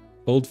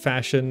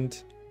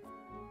 Old-fashioned.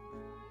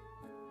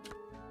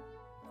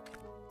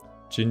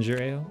 Ginger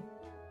ale?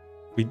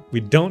 We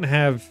don't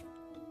have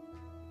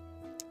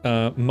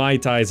Mai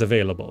Tais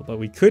available, but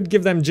we could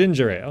give them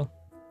ginger ale.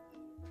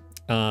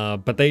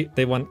 But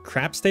they want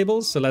craps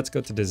tables, so let's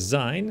go to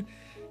design.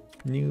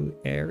 New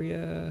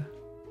area.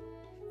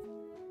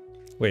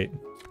 Wait.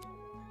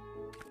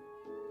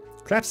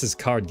 Craps is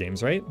card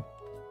games, right?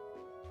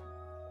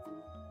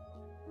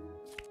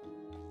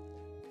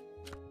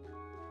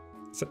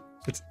 So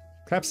it's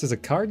Craps is a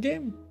card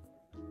game?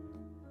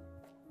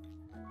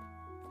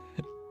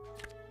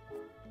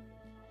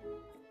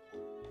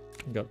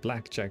 We got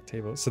blackjack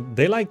table. So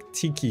they like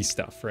tiki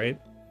stuff, right?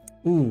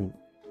 Ooh.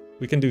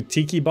 We can do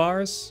tiki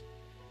bars.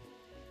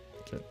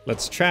 Okay,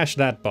 let's trash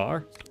that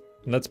bar.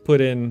 And let's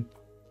put in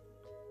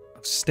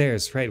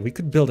upstairs, right? We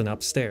could build an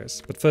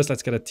upstairs. But first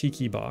let's get a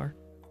tiki bar.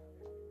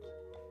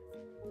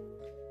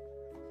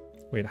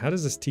 Wait, how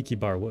does this tiki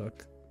bar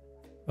work?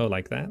 Oh,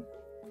 like that?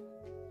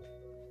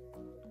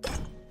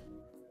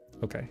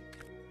 Okay.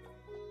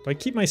 Do I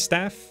keep my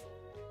staff?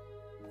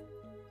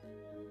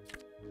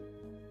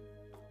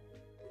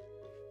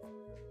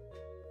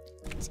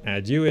 Let's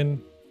add you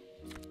in.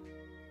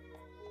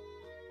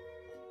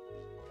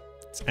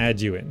 Let's add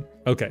you in.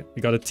 Okay,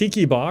 we got a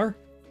tiki bar.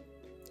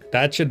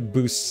 That should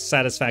boost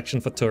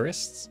satisfaction for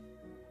tourists.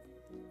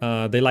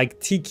 They like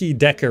tiki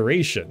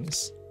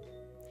decorations.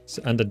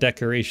 So under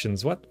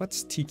decorations,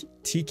 what's tiki?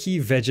 Tiki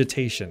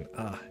vegetation.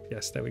 Ah,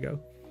 yes, there we go.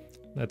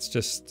 Let's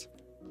just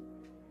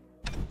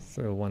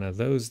throw one of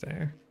those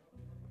there.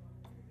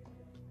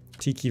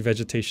 Tiki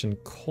vegetation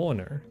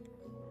corner.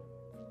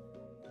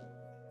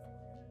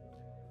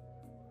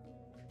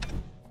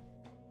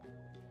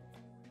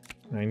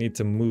 I need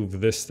to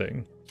move this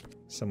thing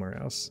somewhere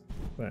else.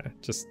 There,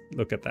 just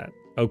look at that.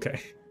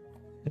 Okay.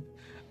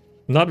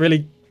 Not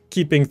really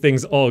keeping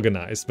things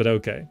organized, but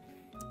okay.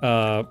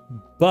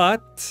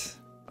 But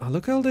oh,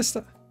 look at all this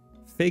stuff.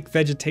 Fake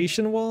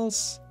vegetation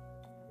walls.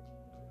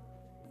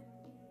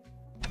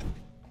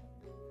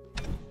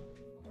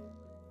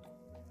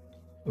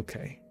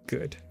 Okay,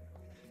 good.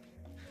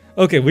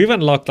 Okay, we've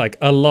unlocked like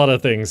a lot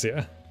of things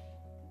here.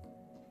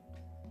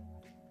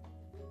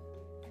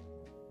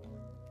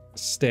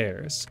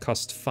 Stairs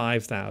cost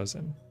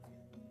 5,000.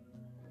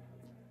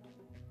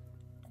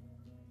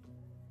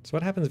 So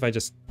what happens if I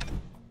just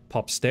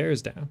pop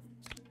stairs down?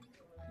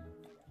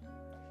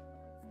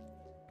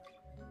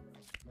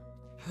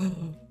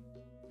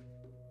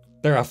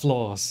 There are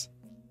flaws.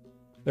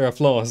 There are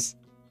flaws.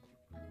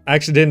 I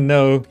actually didn't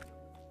know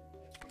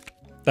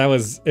that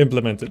was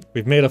implemented.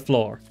 We've made a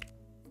floor.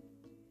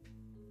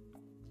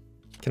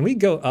 Can we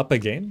go up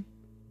again?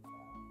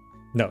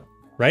 No.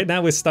 Right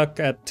now we're stuck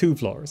at 2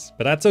 floors,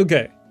 but that's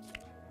okay.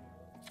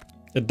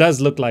 It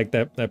does look like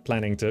they're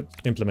planning to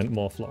implement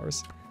more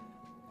floors.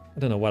 I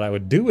don't know what I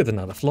would do with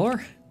another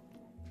floor.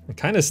 I'm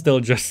kind of still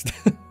just...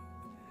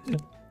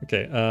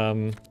 Okay,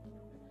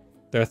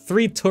 there are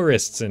 3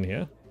 tourists in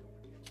here.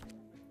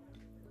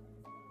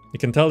 You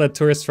can tell they're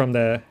tourists from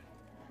their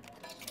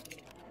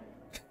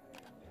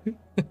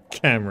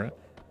camera.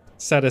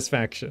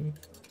 Satisfaction.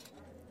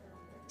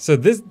 So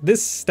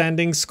this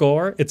standing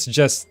score, it's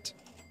just...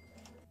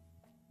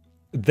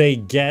 They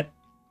get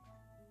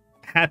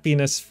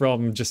happiness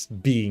from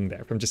just being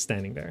there, from just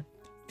standing there.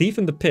 Thief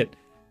in the pit.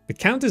 The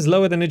count is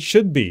lower than it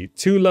should be.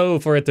 Too low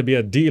for it to be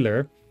a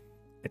dealer.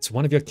 It's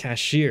one of your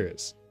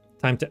cashiers.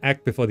 Time to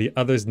act before the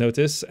others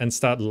notice and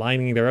start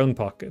lining their own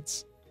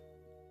pockets.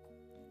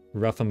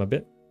 Rough them a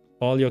bit.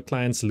 All your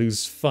clients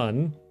lose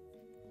fun.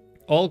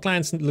 All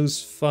clients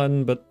lose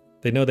fun, but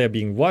they know they're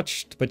being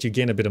watched, but you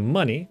gain a bit of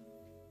money.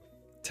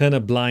 Turn a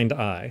blind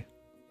eye.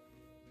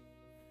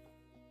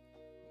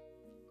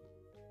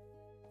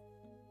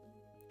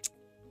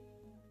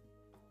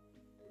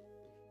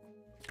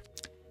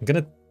 I'm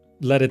gonna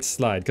let it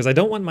slide because I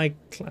don't want my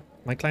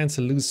clients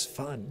to lose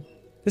fun.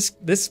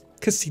 This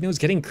casino is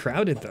getting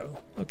crowded though.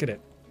 Look at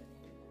it.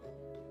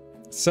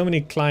 So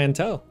many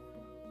clientele.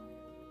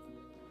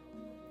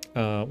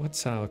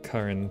 What's our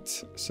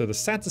current? So the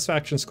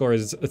satisfaction score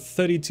is a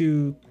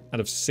 32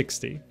 out of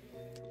 60.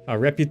 Our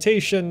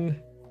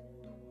reputation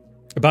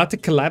about to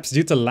collapse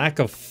due to lack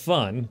of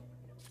fun.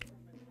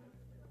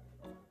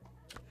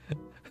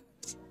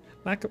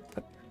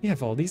 We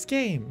have all these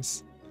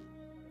games.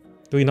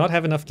 Do we not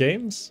have enough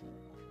games?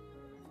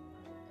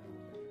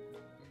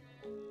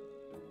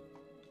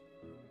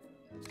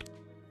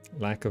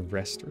 Lack of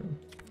restroom.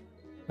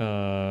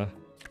 I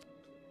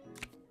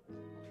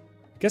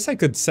guess I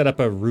could set up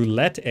a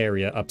roulette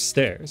area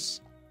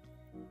upstairs.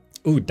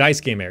 Ooh,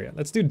 dice game area.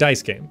 Let's do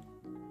dice game.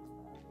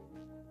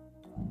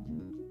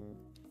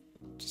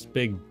 Just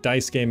big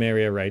dice game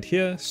area right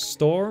here.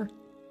 Store.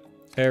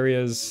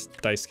 Areas.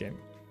 Dice game.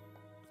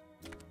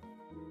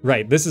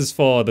 Right, this is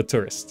for the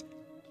tourist.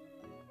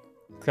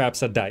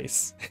 Craps are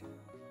dice.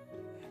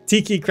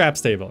 Tiki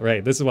craps table.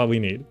 Right, this is what we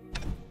need.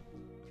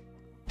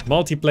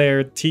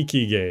 Multiplayer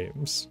Tiki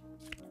games.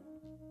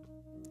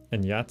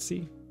 And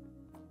Yahtzee.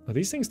 Oh,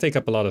 these things take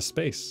up a lot of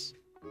space.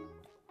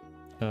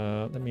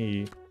 Let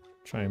me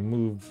try and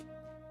move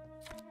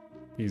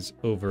these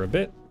over a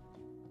bit.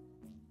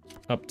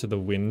 Up to the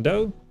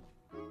window.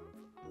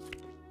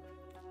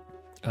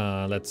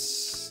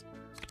 Let's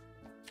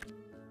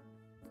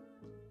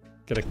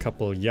get a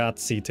couple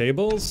Yahtzee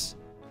tables.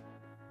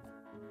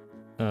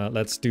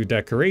 Let's do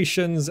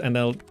decorations, and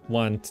they'll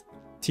want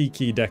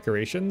Tiki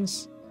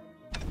decorations.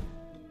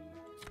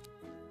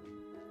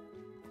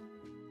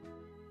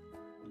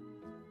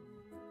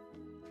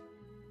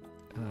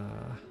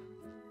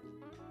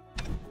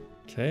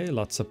 Okay,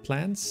 lots of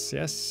plants,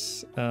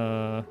 yes.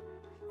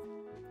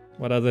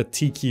 What other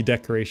Tiki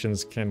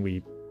decorations can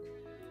we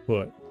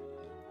put?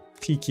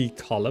 Tiki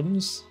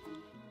columns.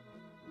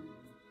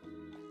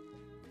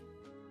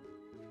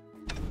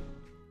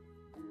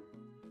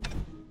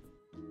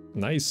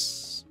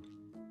 Nice.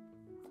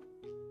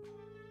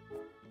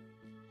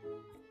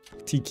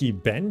 Tiki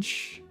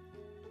bench.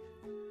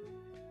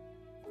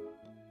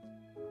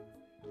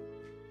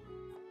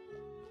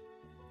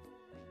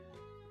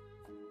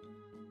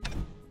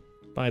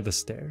 By the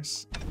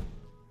stairs.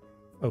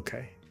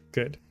 Okay,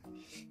 good.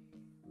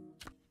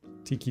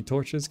 Tiki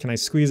torches. Can I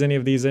squeeze any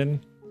of these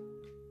in?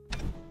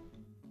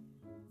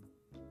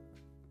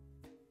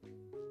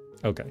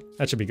 Okay,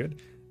 that should be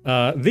good.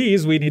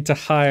 These we need to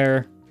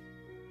hire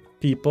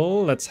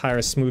people. Let's hire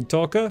a smooth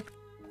talker.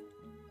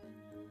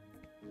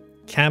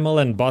 Camel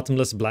and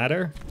bottomless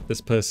bladder.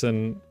 This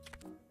person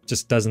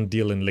just doesn't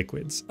deal in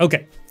liquids.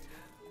 Okay.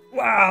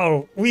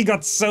 Wow, we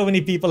got so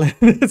many people in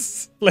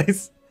this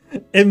place.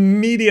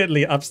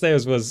 Immediately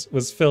upstairs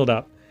was filled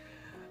up.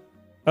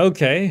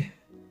 Okay.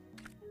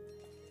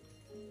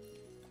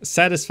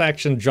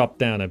 Satisfaction dropped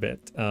down a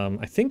bit.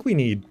 I think we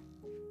need...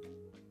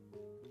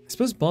 I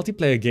suppose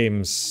multiplayer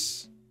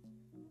games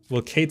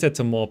will cater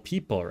to more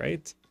people,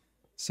 right?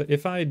 So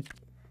if maybe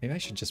I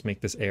should just make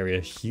this area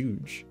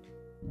huge.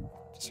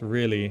 Just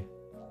really...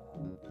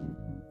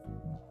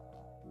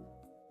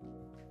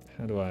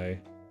 How do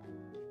I...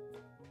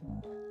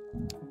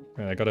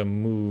 Right, I gotta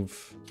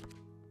move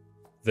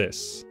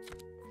this.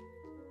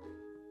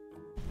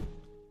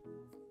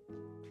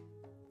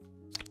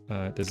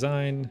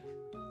 Design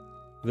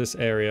this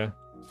area.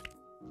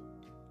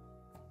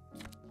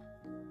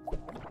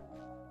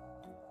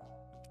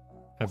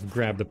 I've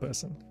grabbed the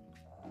person.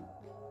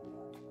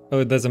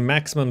 Oh, there's a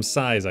maximum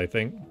size, I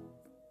think.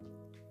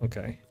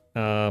 Okay.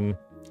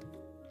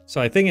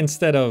 So I think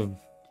instead of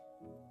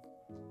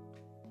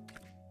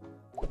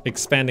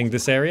expanding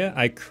this area,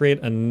 I create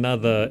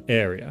another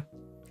area.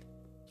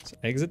 So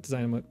exit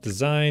design mode,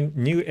 design,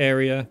 new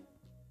area,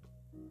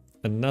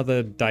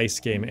 another dice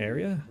game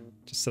area.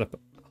 Just set up a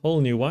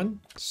whole new one.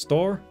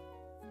 Store,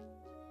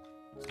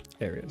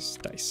 areas,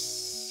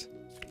 dice.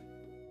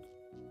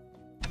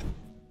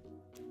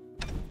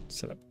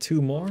 Set up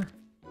 2 more.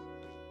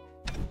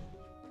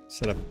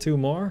 Set up 2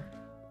 more.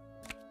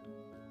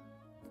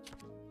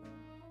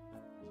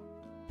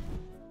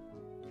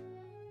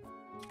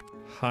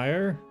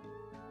 Higher.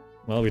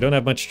 Well, we don't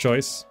have much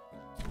choice.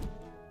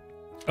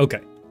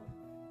 Okay.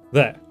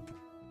 There.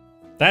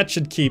 That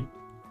should keep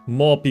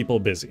more people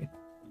busy.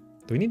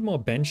 Do we need more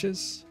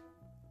benches?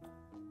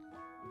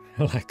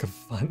 Lack of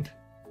fun.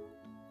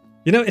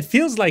 You know, it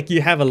feels like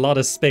you have a lot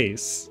of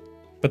space.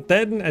 But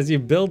then as you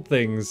build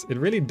things, it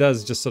really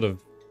does just sort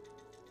of...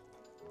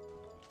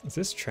 Is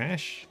this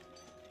trash?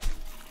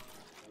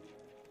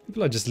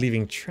 People are just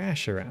leaving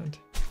trash around.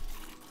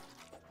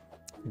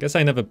 I guess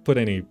I never put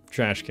any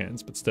trash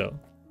cans, but still.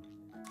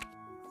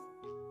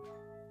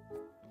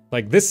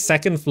 Like this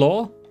second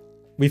floor,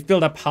 we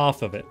filled up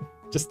half of it.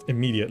 Just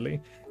immediately.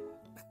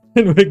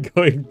 And we're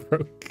going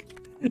broke.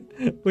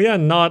 We're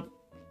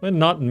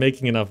not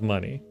making enough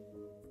money.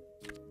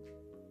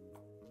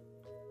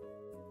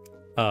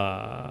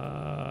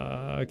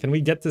 Can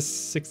we get to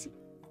 60?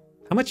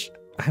 How much?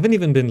 I haven't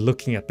even been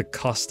looking at the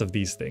cost of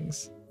these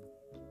things.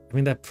 I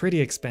mean, they're pretty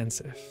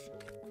expensive.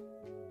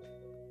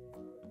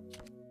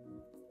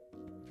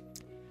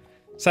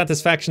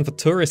 Satisfaction for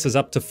tourists is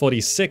up to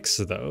 46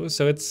 though,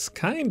 so it's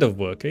kind of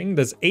working.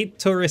 There's 8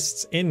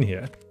 tourists in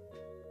here.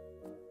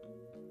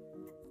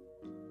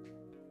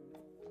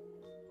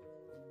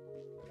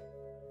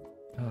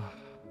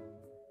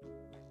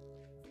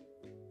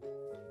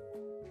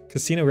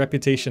 Casino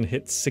reputation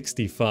hits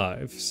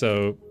 65,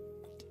 so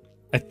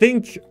I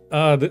think,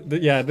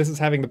 yeah, this is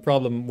having the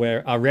problem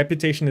where our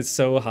reputation is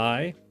so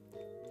high,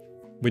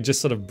 we're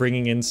just sort of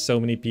bringing in so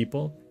many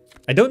people.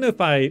 I don't know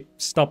if I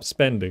stop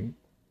spending.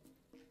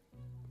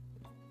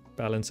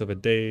 Balance over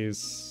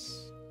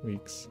days,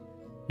 weeks.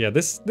 Yeah,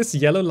 this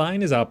yellow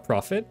line is our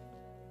profit.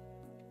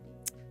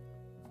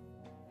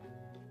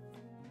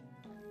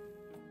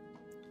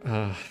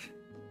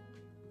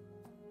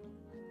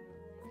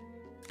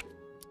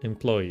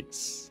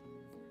 Employees.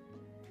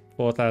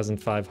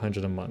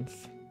 4,500 a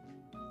month.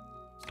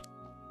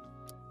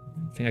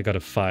 I think I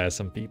gotta fire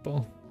some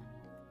people.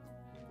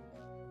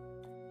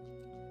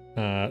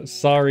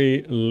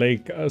 Sorry,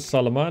 Lake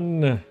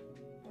Solomon.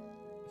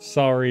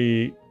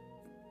 Sorry,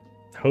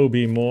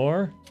 Toby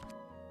Moore.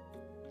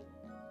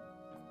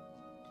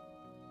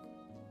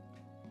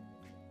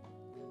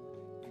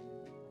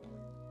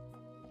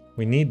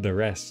 We need the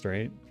rest,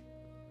 right?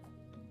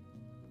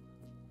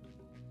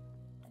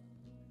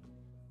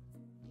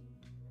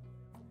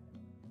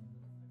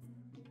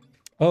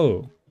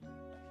 Oh.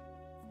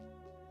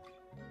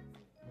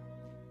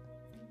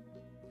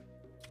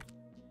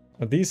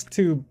 Are these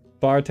 2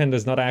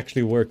 bartenders not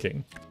actually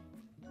working?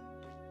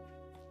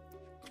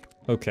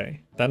 Okay,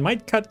 that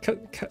might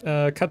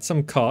cut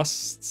some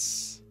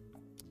costs.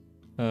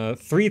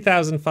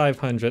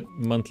 3,500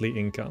 monthly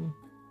income.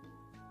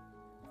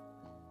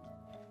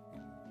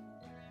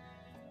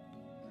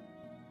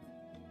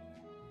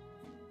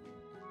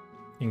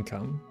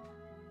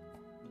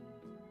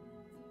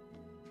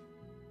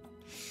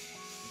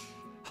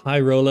 High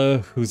roller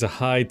who's a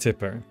high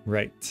tipper,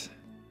 right?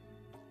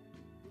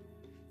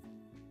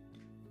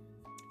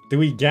 Do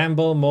we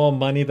gamble more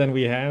money than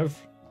we have?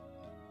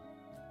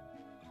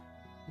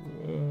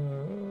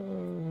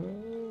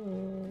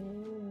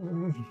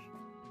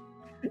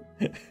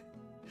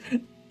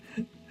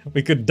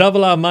 We could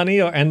double our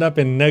money or end up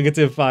in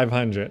negative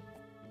 500.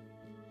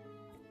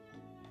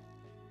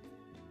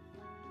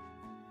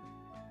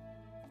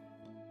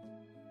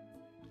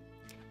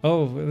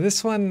 Oh,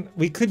 this one,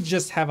 we could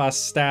just have our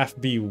staff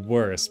be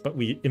worse, but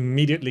we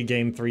immediately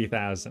gain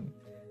 3,000.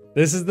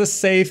 This is the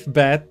safe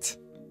bet.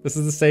 This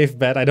is the safe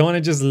bet. I don't want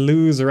to just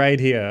lose right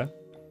here.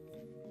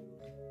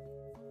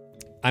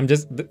 I'm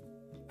just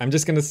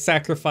gonna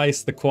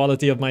sacrifice the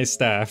quality of my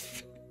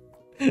staff.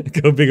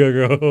 Go big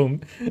or go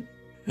home.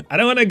 I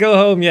don't want to go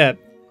home yet.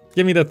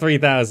 Give me the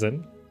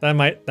 3,000. That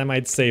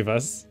might save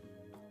us.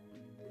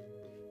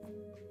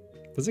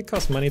 Does it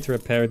cost money to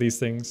repair these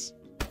things?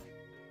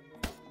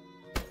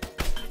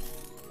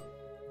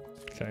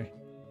 Okay,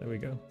 there we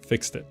go.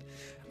 Fixed it.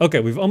 Okay,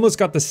 we've almost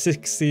got the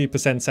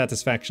 60%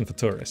 satisfaction for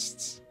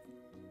tourists.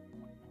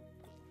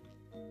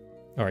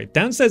 Alright,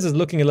 downstairs is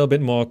looking a little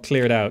bit more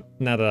cleared out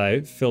now that I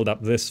filled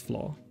up this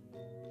floor.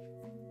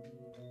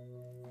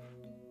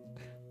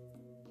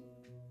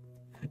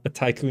 A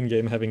Tycoon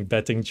game having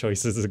betting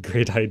choices is a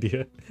great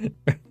idea.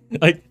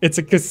 Like, it's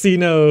a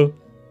casino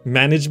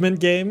management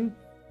game,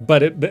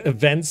 but the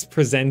events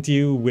present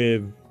you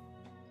with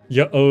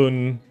your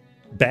own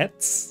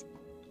bets.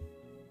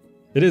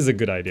 It is a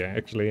good idea,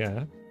 actually,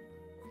 yeah.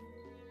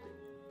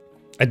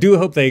 I do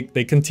hope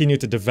they continue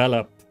to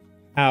develop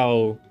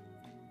how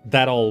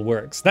that all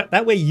works.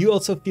 That way you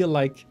also feel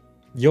like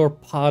you're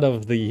part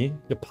of the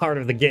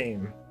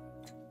game.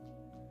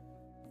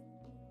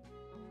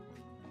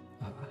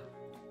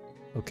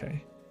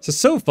 Okay.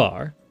 So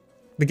far,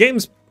 the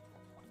game's...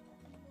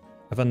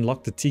 I've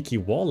unlocked the Tiki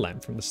wall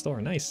lamp from the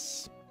store.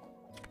 Nice.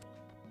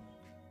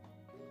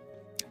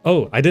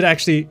 Oh, I did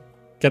actually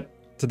get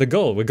to the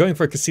goal. We're going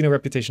for a casino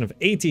reputation of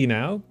 80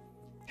 now.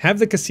 Have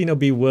the casino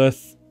be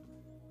worth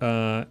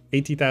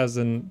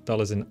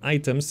 $80,000 in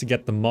items to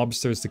get the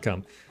mobsters to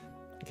come.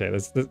 Okay,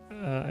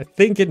 I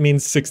think it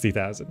means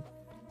 60,000.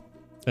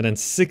 And then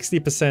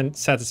 60%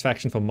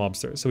 satisfaction for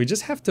mobsters. So we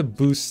just have to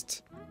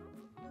boost...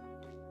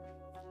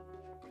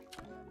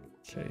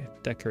 Okay,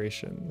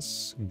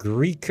 decorations.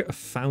 Greek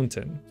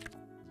fountain.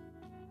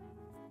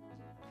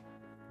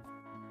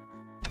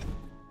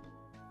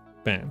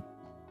 Bam.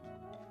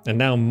 And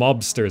now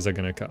mobsters are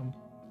gonna come.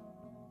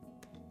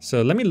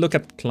 So let me look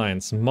at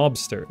clients.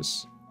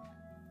 Mobsters.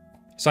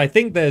 So I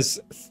think there's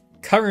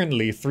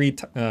currently 3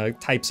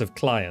 types of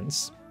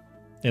clients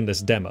in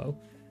this demo.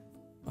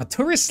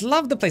 Tourists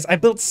love the place. I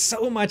built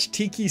so much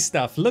tiki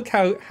stuff. Look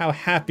how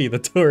happy the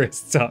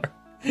tourists are.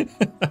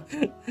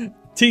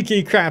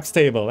 Tiki craps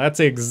table. That's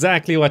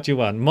exactly what you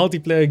want.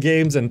 Multiplayer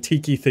games and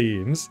tiki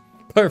themes.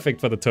 Perfect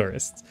for the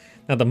tourists.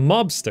 Now the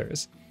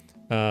mobsters.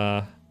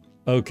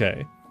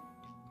 Okay.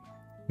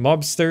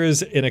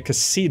 Mobsters in a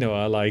casino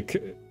are like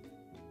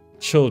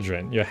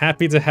children. You're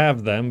happy to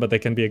have them, but they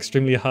can be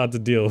extremely hard to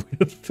deal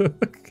with.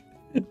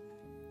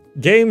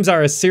 Games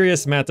are a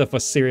serious matter for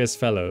serious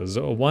fellows.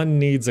 One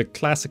needs a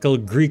classical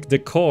Greek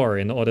decor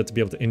in order to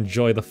be able to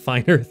enjoy the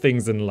finer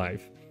things in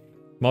life.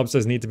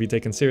 Mobsters need to be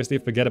taken seriously.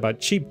 Forget about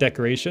cheap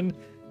decoration.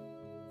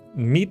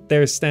 Meet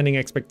their standing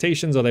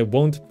expectations or they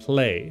won't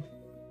play.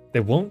 They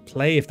won't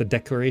play if the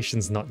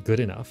decoration's not good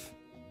enough.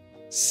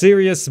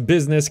 Serious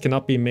business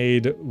cannot be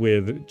made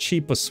with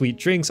cheap or sweet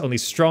drinks, only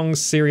strong,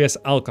 serious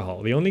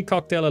alcohol. The only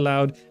cocktail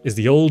allowed is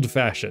the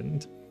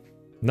old-fashioned.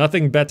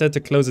 Nothing better to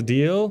close a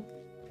deal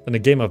than a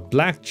game of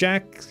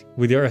blackjack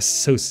with your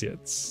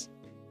associates.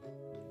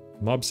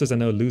 Mobsters are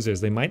no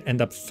losers. They might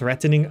end up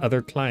threatening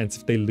other clients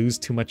if they lose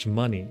too much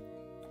money.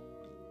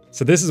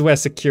 So this is where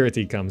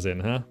security comes in,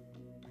 huh?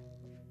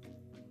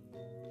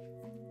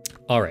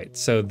 Alright,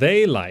 so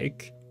they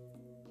like...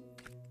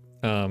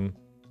 Oh,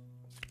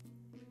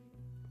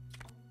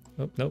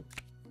 nope.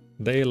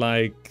 They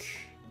like...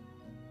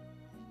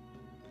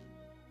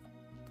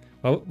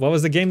 What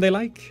was the game they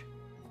like?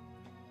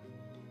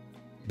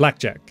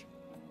 Blackjack.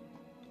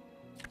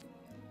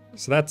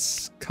 So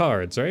that's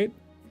cards, right?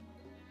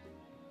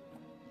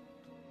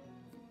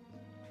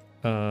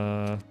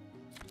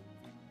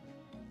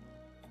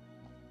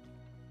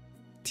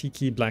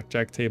 Tiki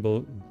blackjack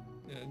table.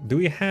 Do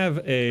we have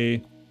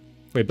a...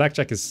 Wait,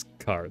 blackjack is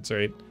cards,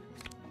 right?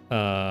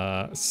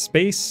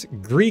 Space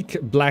Greek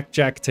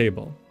blackjack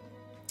table.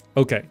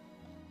 Okay.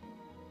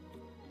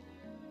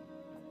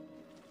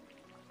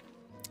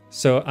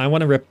 So I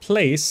want to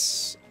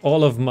replace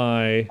all of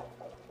my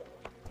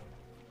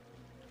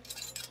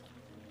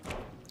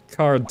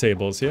card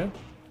tables here.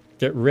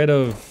 Get rid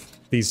of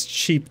these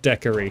cheap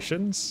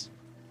decorations.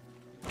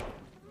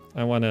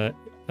 I want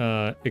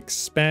to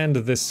expand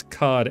this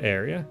card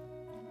area.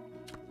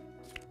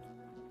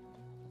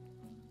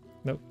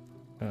 Nope.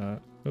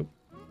 Nope.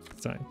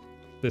 Fine.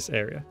 This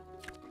area.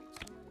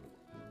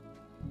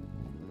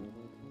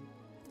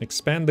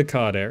 Expand the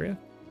card area.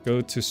 Go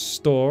to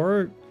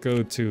store.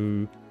 Go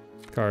to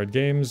card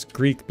games.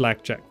 Greek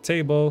blackjack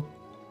table.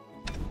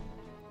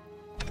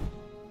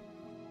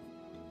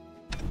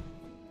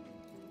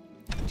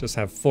 Just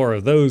have 4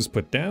 of those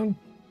put down.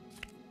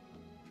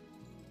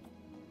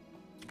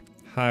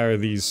 Hire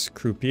these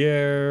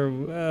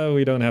croupier.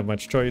 We don't have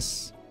much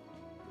choice.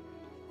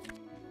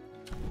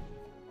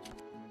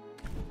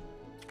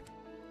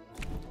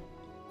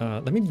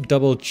 Let me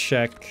double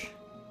check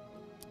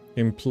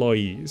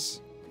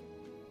employees.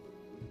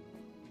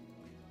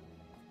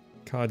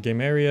 Card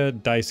game area,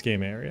 dice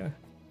game area.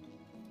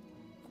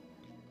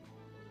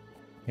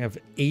 We have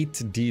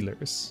 8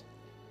 dealers.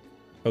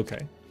 Okay.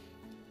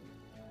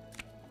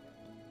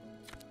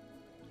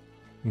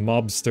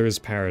 Mobster's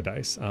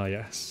Paradise. Ah,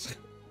 yes.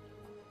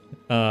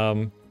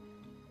 So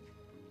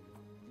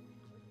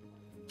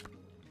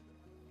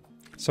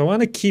I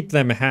want to keep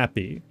them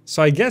happy.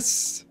 So I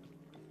guess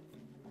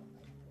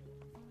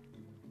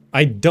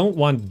I don't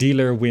want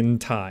dealer win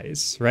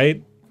ties,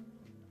 right?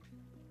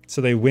 So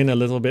they win a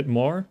little bit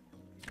more.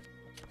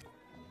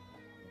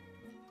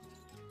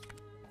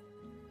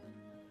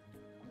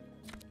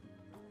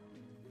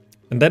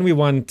 And then we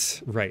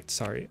want, right,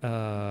 sorry,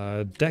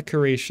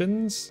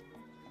 decorations.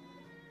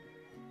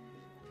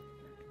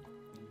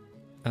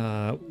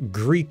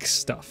 Greek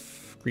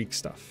stuff.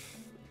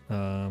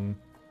 So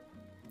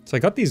I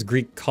got these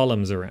Greek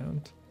columns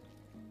around.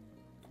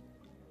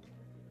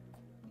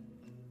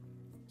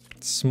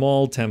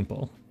 Small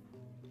temple.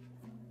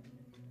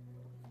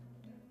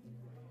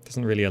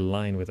 Doesn't really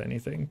align with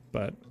anything,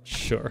 but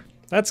sure.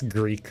 That's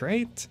Greek,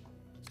 right?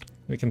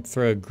 We can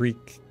throw a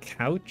Greek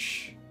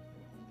couch.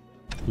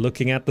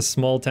 Looking at the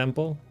small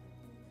temple.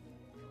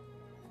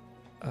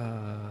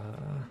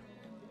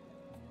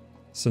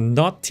 So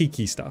not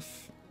tiki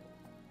stuff.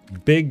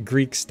 Big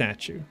Greek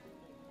statue.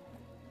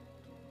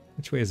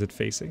 Which way is it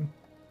facing?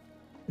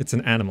 It's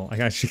an animal. I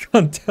actually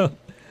can't tell.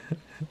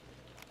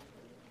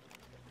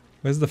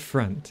 Where's the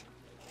front?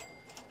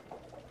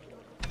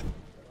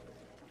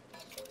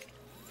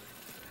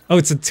 Oh,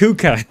 it's a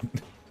toucan.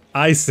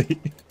 I see.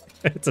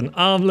 It's an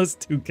armless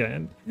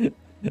toucan.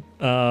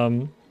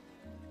 Then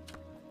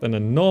a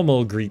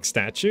normal Greek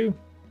statue.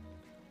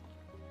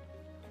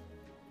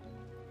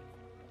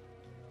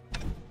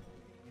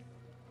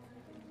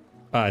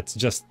 Ah, it's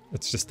just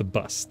a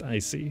bust. I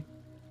see.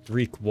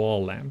 Greek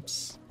wall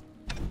lamps.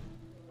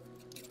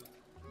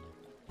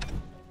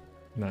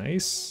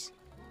 Nice.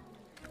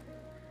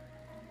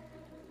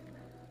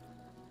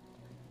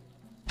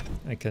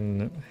 I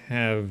can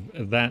have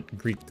that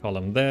Greek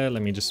column there.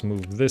 Let me just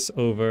move this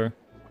over.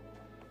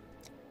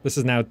 This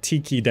is now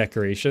tiki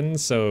decoration,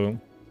 so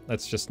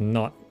let's just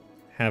not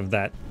have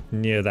that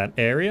near that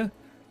area.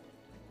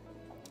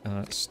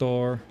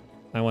 Store.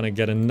 I want to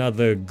get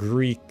another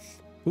Greek.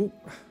 Ooh.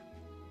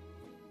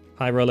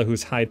 High roller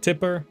who's high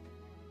tipper.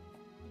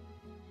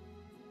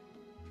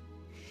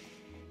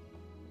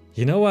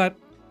 You know what?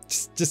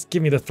 Just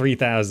give me the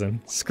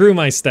 3,000. Screw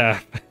my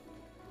staff.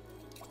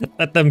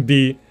 Let them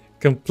be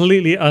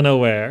completely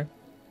unaware.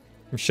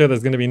 I'm sure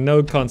there's going to be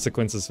no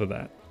consequences for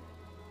that.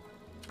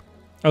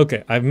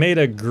 Okay, I've made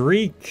a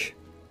Greek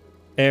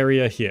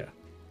area here.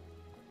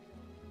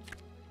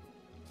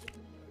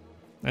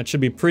 That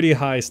should be pretty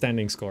high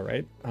standing score,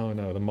 right? Oh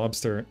no, the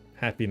mobster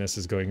happiness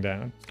is going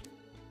down.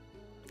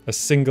 A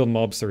single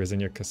mobster is in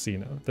your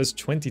casino. There's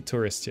 20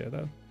 tourists here,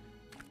 though.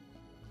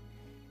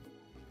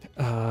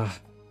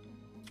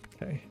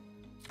 Okay.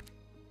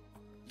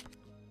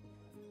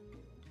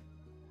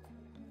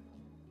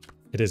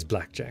 It is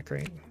blackjack,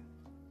 right?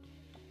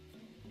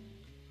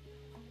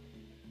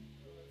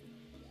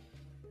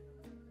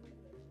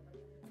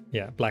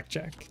 Yeah,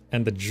 blackjack.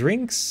 And the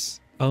drinks?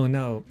 Oh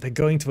no, they're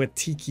going to a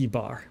tiki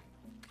bar.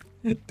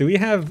 Do we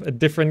have a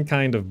different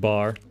kind of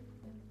bar?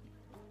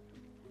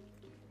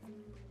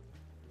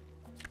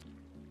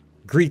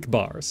 Greek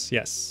bars,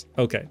 yes.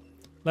 Okay.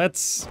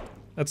 Let's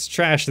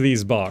trash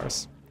these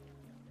bars.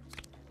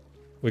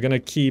 We're gonna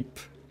keep...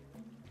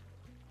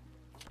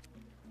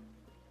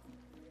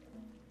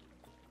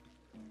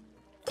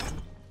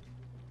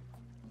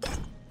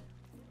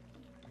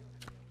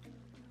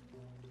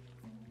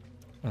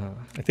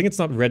 I think it's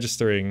not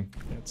registering.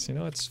 It's, you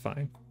know, it's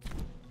fine.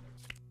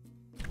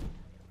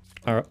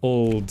 Our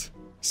old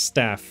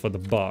staff for the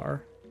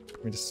bar.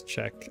 Let me just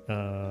check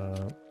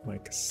my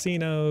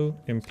casino,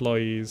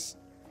 employees.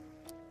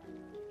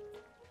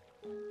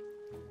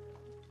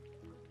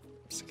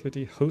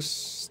 Security,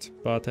 host,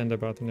 bartender.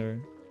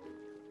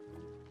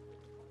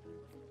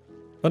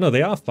 Oh no,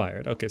 they are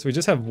fired. Okay, so we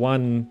just have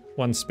one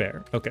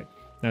spare. Okay,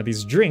 now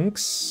these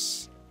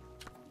drinks,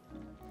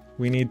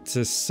 we need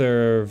to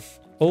serve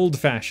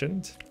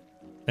old-fashioned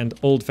and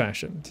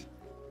old-fashioned.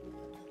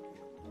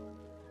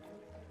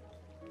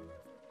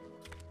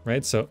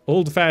 Right, so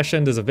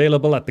old-fashioned is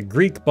available at the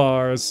Greek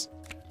bars.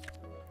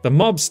 The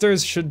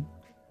mobsters should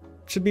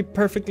be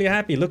perfectly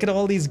happy. Look at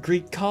all these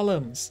Greek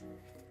columns.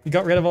 We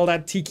got rid of all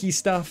that tiki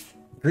stuff.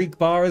 Greek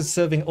bars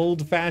serving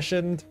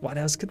old-fashioned. What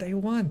else could they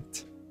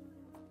want?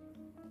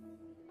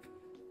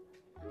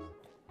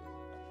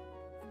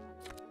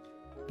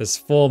 There's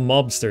 4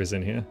 mobsters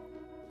in here.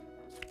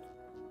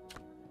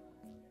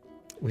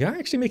 We are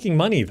actually making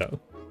money, though.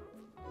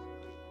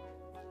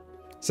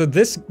 So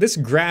this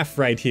graph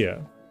right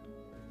here,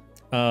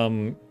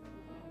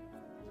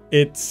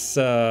 it's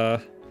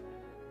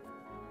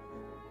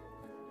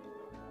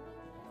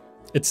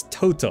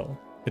total.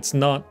 It's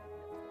not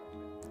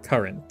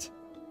current,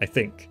 I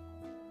think.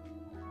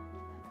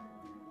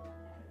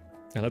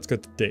 Now let's go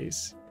to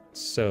days.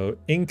 So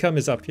income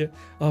is up here.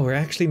 Oh, we're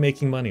actually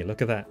making money.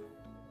 Look at that.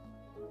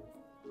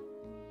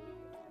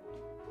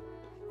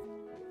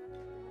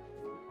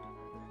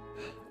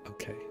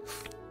 Okay.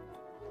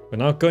 We're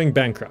not going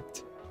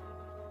bankrupt.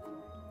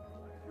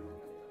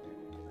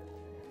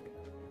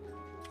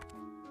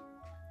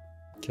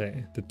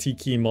 Okay, the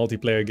Tiki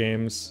multiplayer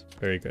games.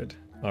 Very good.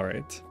 All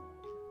right.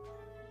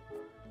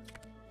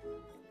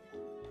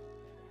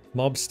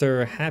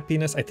 Mobster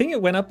happiness. I think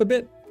it went up a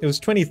bit. It was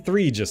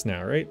 23 just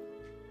now, right?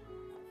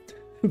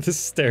 This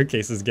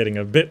staircase is getting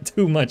a bit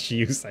too much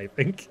use, I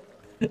think.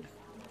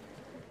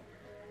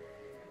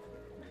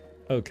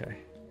 Okay.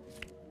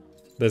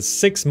 There's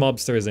 6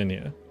 mobsters in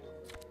here.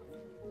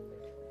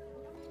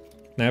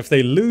 Now, if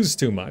they lose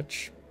too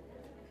much...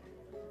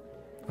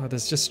 Oh,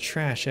 there's just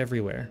trash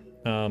everywhere.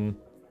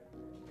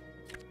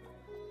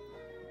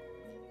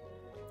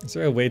 Is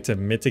there a way to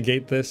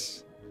mitigate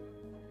this?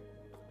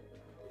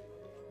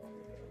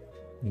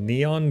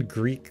 Neon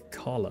Greek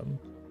column.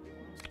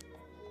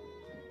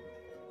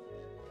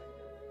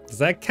 Does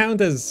that count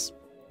as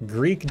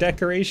Greek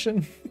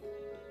decoration?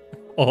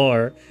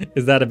 Or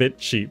is that a bit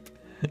cheap?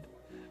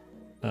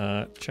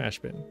 Trash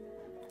bin.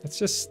 Let's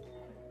just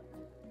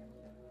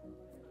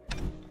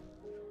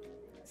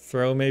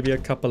throw maybe a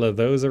couple of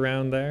those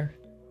around there.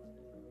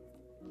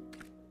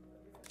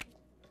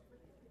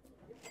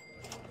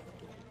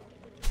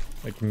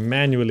 Like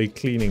manually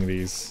cleaning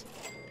these.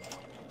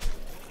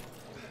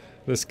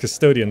 This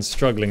custodian's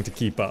struggling to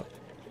keep up.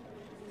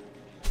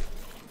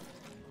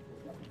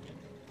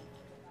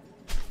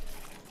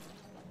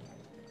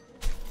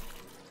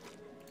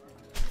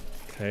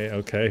 Okay,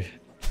 okay.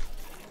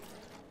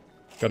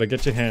 Gotta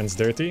get your hands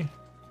dirty.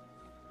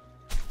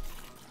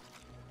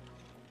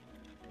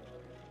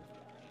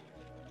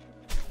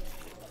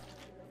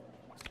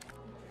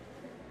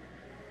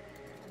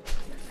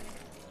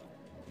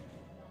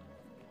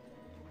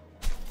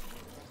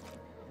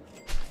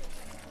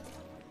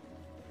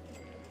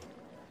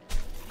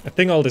 I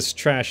think all this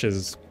trash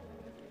is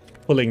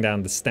pulling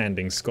down the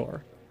standing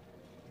score.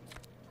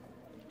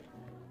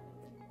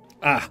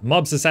 Ah,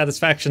 mobs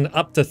satisfaction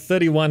up to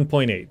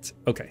 31.8.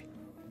 Okay.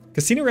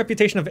 Casino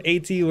reputation of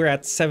 80, we're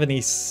at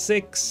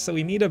 76, so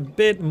we need a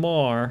bit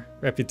more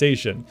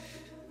reputation.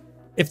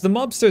 If the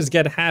mobsters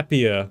get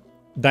happier,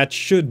 that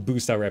should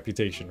boost our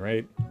reputation,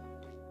 right?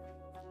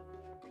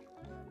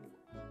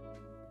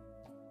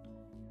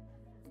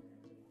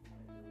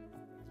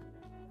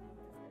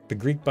 The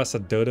Greek bus are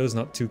dodos,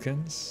 not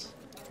toucans.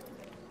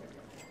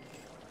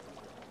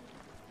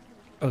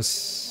 Oh,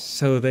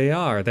 so they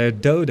are. They're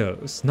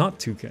dodos, not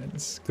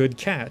toucans. Good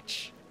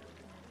catch.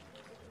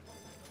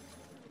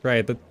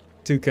 Right, the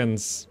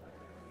toucans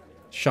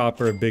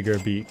sharper, bigger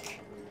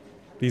beak.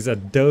 These are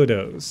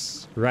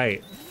dodos,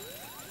 right?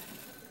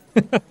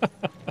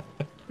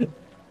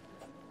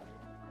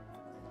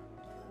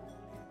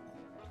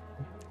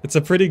 It's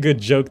a pretty good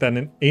joke that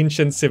an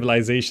ancient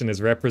civilization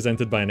is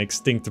represented by an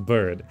extinct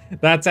bird.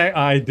 That's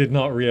I did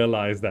not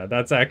realize that.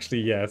 That's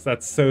actually, yes,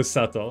 that's so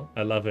subtle.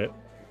 I love it.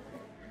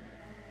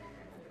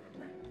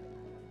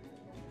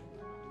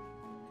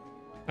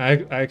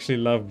 I actually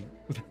love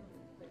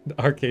the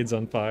arcade's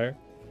on fire.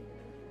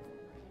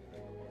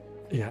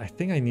 Yeah, I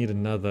think I need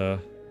another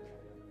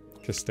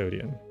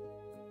custodian.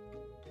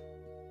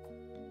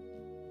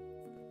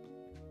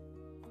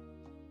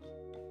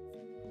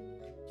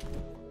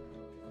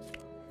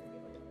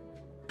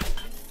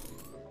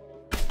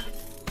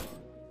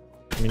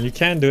 I mean, you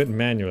can do it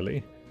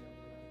manually.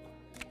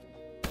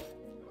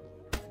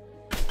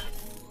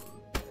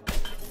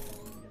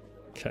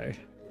 Okay,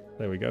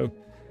 there we go.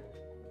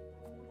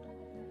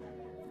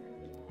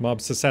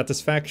 Mobs to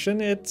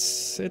satisfaction,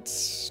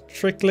 it's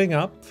trickling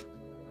up.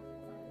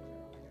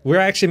 We're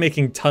actually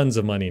making tons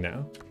of money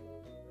now.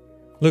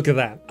 Look at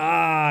that.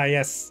 Ah,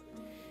 yes.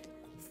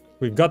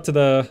 We've got to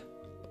the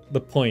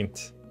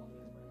point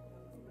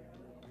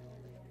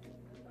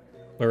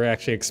where we're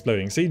actually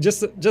exploding. See,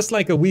 just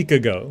like a week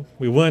ago,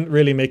 we weren't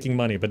really making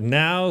money, but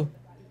now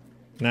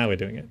we're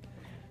doing it.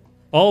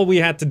 All we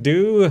had to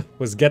do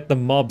was get the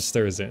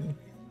mobsters in,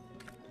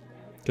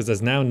 because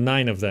there's now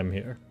 9 of them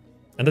here.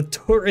 And the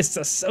tourists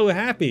are so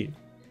happy.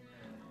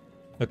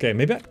 Okay,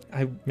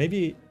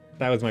 maybe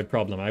that was my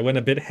problem. I went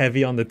a bit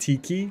heavy on the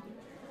tiki.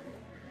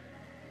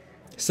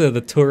 So the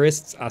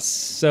tourists are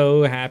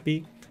so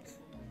happy.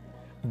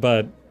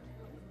 But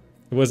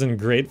it wasn't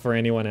great for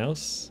anyone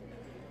else.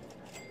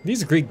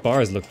 These Greek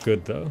bars look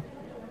good though.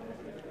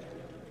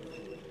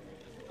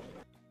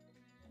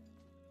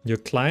 Your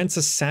clients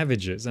are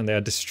savages and they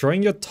are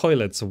destroying your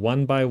toilets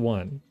one by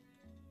one.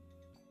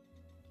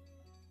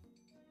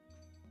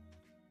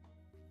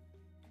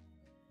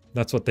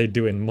 That's what they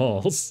do in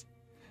malls.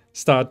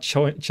 Start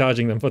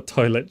charging them for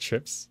toilet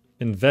trips.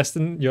 Invest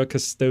in your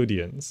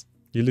custodians.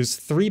 You lose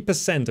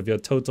 3% of your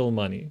total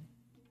money.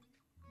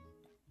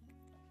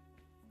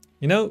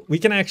 You know, we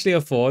can actually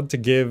afford to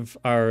give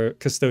our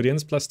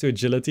custodians +2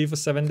 agility for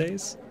 7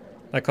 days.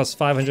 That costs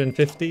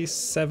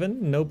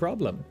 557, no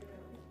problem.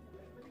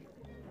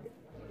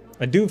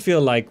 I do feel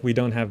like we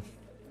don't have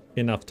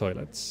enough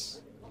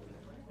toilets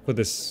for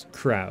this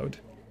crowd.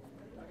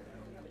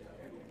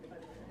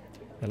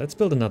 Now let's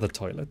build another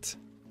toilet.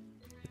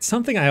 It's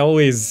something I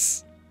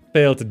always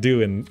fail to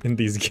do in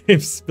these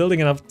games, building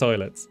enough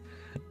toilets.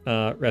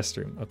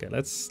 Restroom. Okay,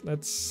 let's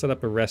set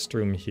up a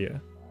restroom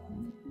here.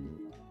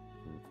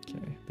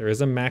 Okay, there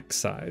is a max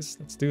size.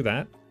 Let's do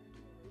that.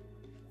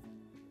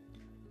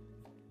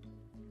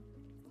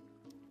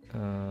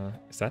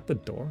 Is that the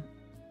door?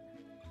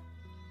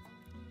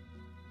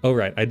 Oh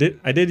right, I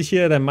did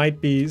hear there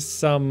might be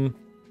some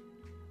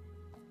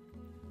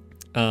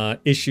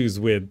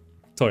issues with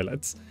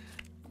toilets.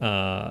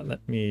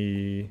 Let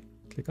me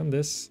click on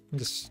this and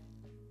just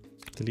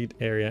delete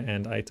area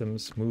and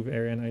items, move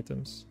area and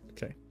items.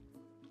 Okay.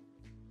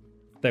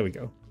 There we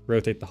go.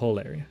 Rotate the whole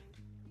area.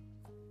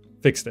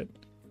 Fixed it.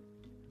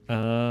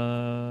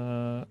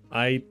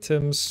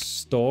 Items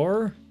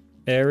store,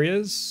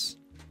 areas,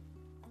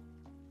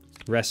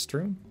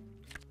 restroom.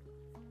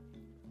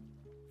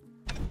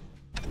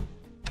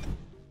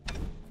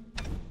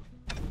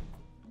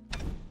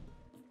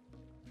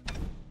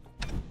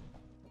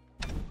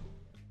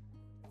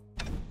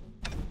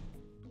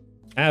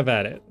 Have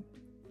at it.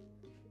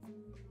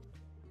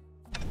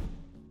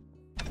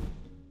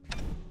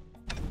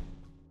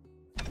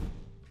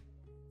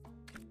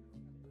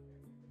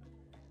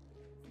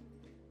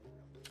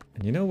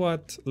 And you know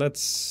what?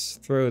 Let's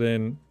throw it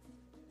in.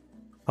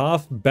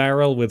 Half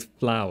barrel with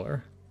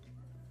flour.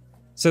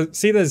 So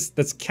see, there's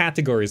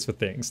categories for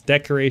things.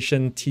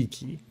 Decoration,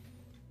 tiki.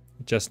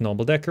 Just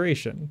normal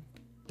decoration.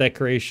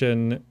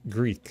 Decoration,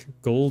 Greek.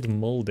 Gold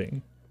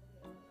molding.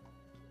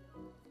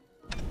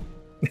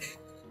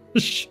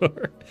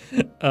 Sure.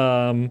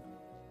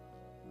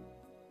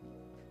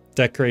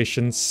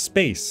 Decoration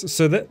space.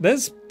 So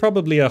there's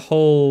probably a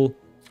whole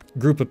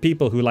group of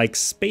people who like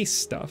space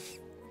stuff.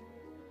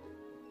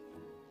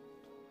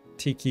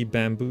 Tiki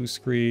bamboo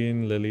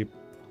screen, lily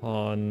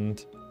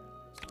pond.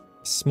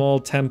 Small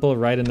temple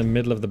right in the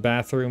middle of the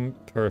bathroom.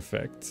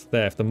 Perfect.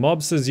 There, if the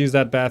mobsters use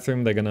that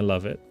bathroom, they're gonna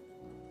love it.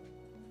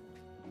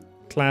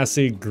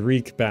 Classy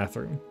Greek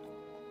bathroom.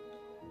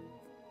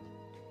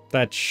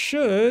 That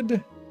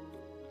should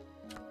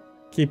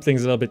keep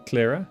things a little bit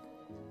clearer.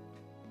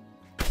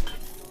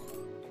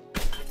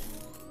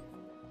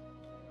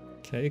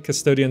 Okay,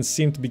 custodians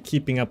seem to be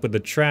keeping up with the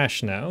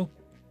trash now.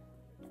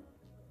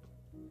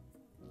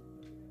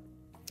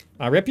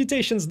 Our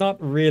reputation's not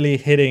really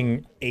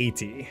hitting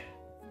 80.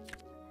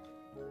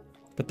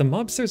 But the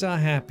mobsters are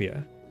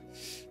happier.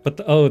 But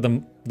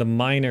the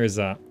miners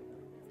are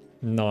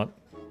not.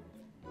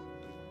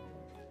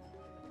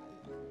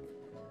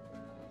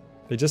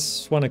 They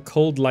just want a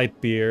cold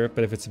light beer,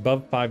 but if it's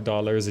above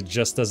 $5, it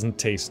just doesn't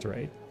taste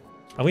right.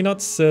 Are we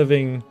not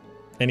serving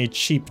any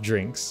cheap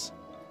drinks?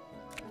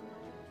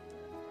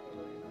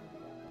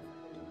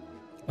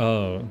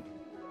 Oh.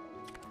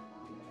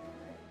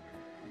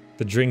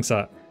 The drinks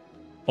are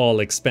all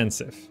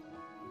expensive.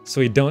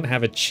 So we don't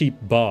have a cheap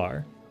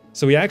bar.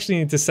 So we actually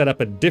need to set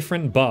up a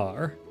different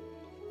bar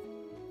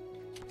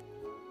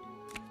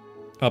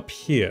up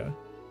here.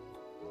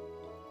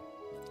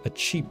 A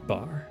cheap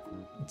bar.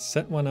 Let's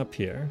set one up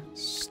here.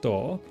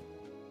 Store.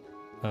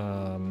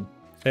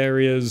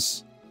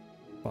 Areas.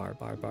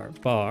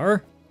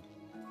 Bar.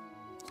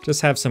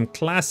 Just have some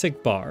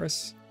classic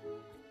bars.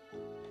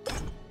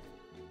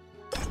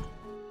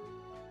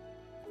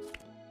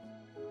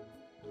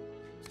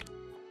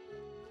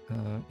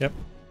 Yep.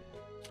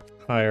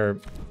 Hire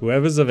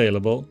whoever's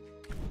available.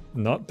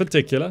 Not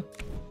particular.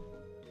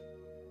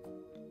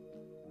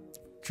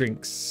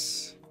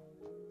 Drinks.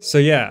 So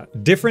yeah,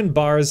 different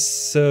bars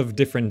serve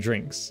different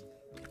drinks.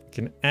 We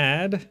can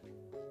add.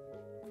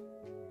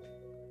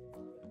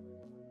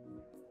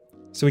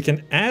 So we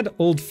can add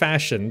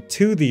old-fashioned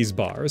to these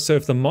bars. So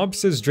if the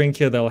mobsters drink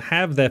here, they'll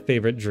have their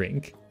favorite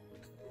drink.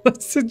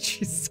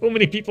 Jeez, so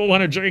many people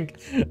want to drink.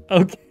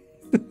 Okay.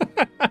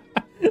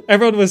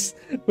 Everyone was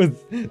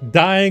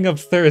dying of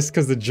thirst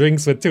because the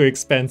drinks were too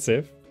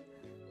expensive.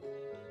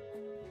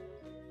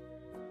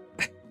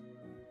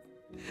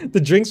 The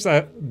drinks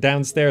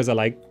downstairs are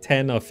like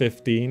 10 or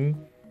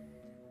 15.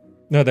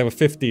 No, they were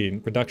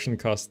 15. Production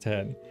cost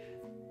 10.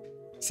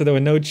 So there were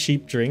no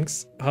cheap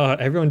drinks. Oh,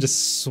 everyone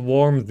just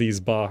swarmed these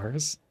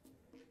bars.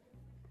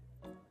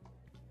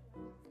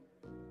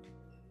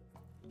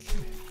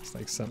 It's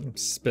like some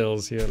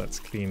spills here. Let's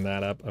clean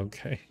that up.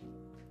 Okay.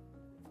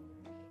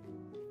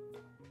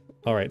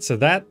 All right, so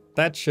that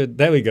should...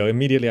 There we go.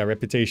 Immediately our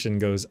reputation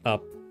goes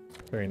up.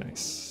 Very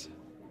nice.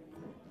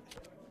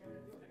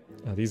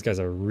 Oh, these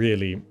guys are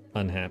really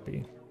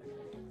unhappy.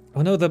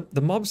 Oh no, the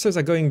mobsters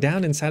are going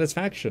down in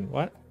satisfaction.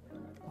 What?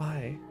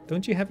 Why?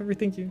 Don't you have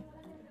everything you...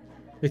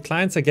 Your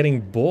clients are getting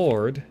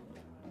bored.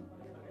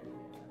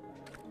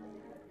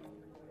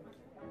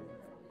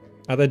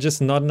 Are there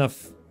just not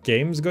enough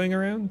games going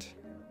around?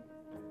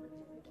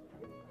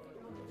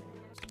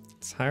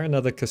 Let's hire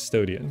another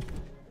custodian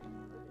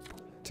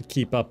to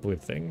keep up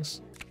with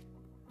things.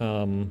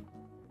 Yeah,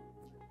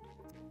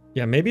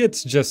 maybe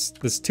it's just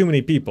there's too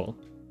many people.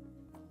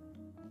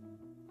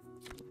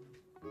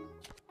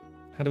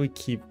 How do we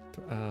keep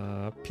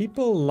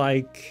people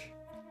like...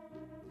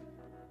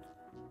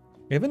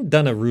 We haven't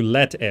done a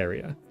roulette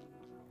area.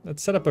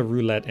 Let's set up a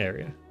roulette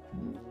area.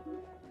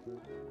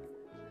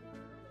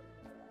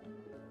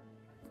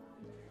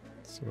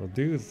 So we'll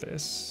do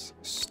this.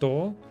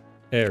 Store,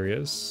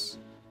 areas,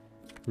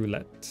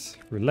 roulette.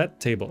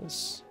 Roulette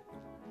tables.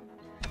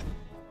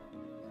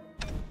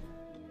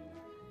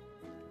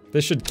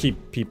 This should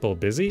keep people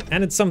busy,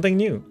 and it's something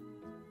new.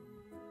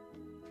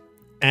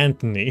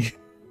 Anthony.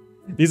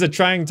 These are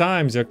trying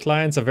times. Your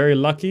clients are very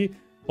lucky,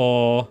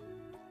 or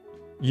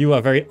you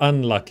are very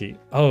unlucky.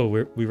 Oh,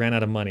 we ran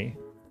out of money.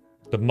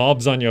 The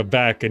mob's on your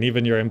back, and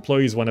even your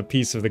employees want a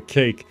piece of the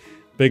cake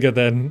bigger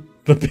than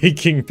the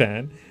baking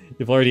pan.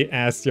 You've already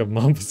asked your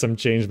mom for some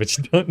change, but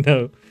you don't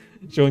know.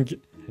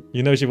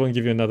 You know she won't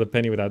give you another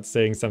penny without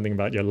saying something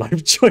about your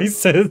life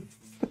choices.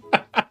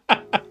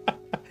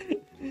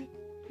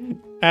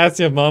 Ask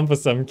your mom for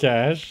some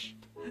cash.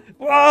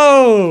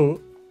 Whoa!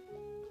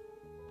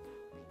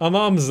 Our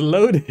mom's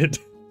loaded.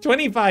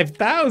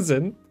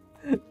 25,000?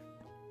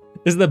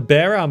 Is the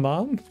bear our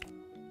mom?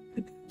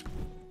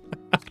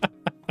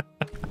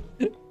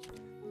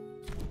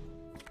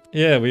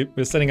 Yeah,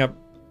 we're setting up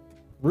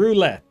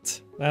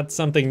roulette. That's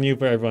something new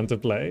for everyone to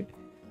play.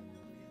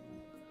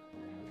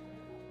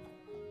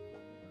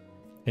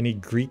 Any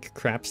Greek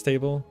craps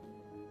table?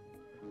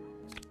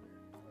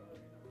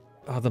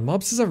 Oh, the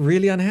mobsters are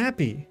really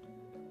unhappy.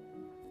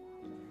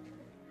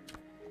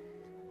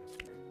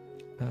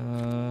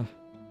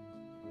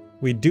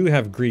 We do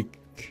have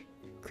Greek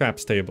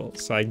craps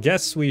tables, so I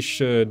guess we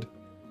should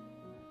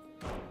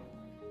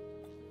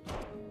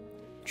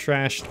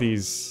trash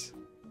these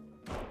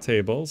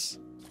tables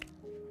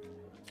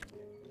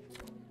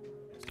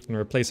and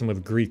replace them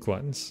with Greek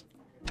ones.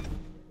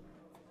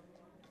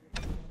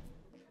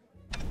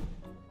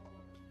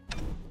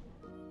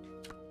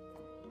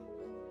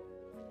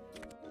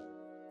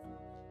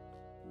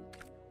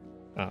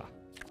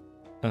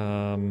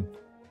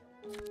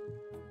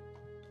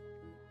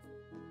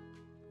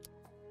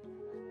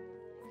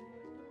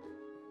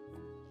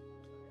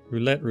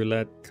 Roulette,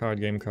 roulette,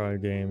 card game,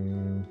 card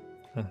game.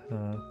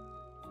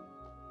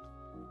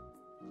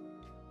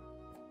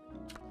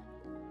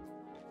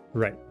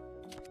 Right.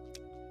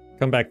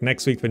 Come back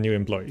next week for new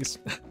employees.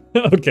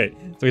 Okay,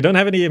 so we don't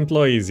have any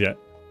employees yet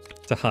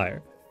to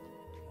hire.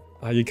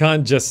 You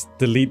can't just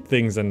delete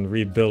things and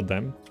rebuild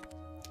them.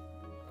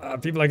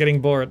 People are getting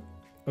bored.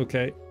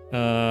 Okay.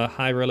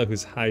 High roller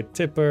who's high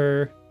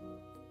tipper.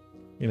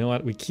 You know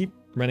what? We keep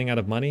running out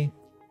of money.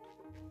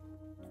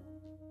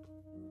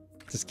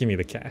 Just give me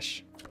the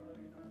cash.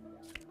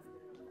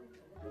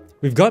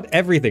 We've got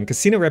everything.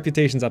 Casino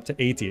reputation's up to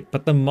 80,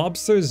 but the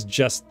mobsters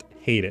just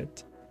hate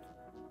it.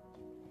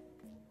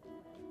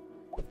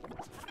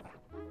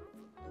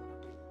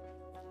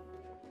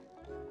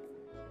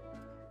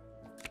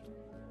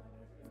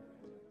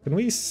 Can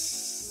we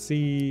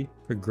see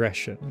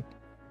progression?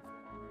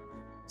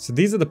 So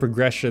these are the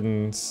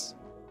progressions.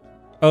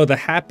 Oh, the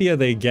happier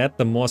they get,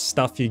 the more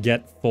stuff you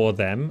get for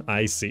them.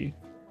 I see.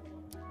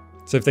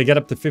 So if they get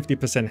up to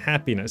 50%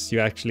 happiness, you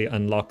actually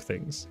unlock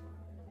things.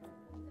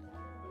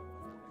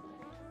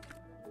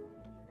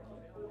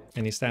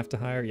 Any staff to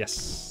hire?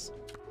 Yes.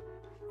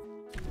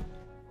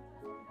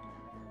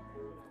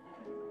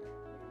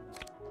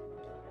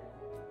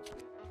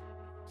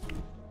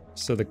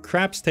 So the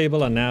craps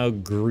table are now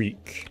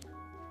Greek.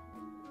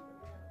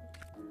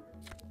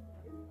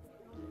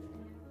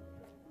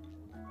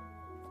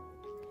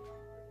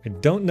 I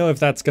don't know if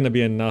that's going to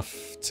be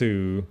enough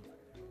to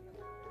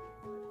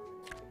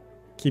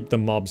keep the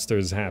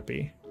mobsters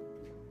happy.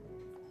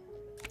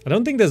 I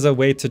don't think there's a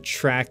way to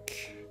track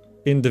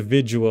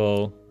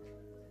individual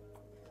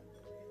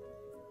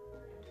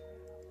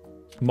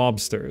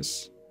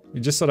mobsters. You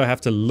just sort of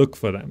have to look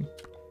for them.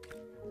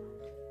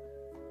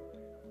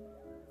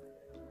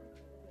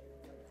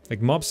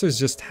 Like, mobsters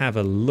just have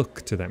a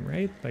look to them,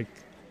 right? Like,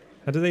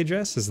 how do they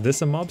dress? Is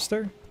this a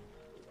mobster?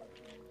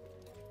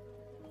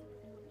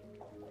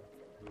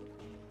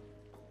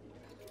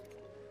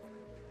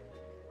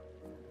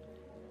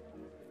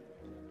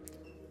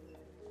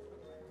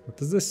 What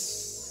does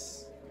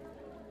this...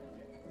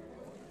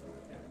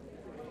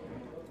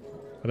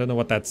 I don't know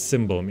what that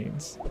symbol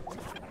means.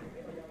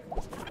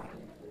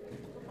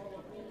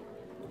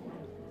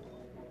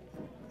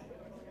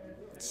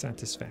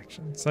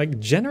 Satisfaction. It's like,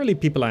 generally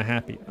people are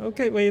happy.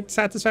 Okay, wait,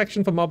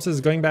 satisfaction for mobsters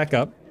is going back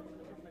up.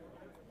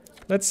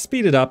 Let's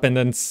speed it up and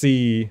then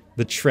see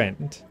the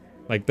trend.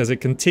 Like, does it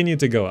continue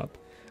to go up?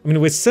 I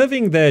mean, we're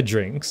serving their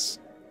drinks.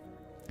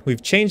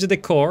 We've changed the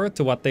decor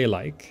to what they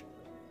like.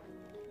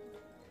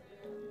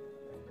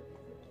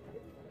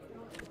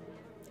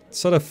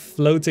 Sort of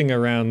floating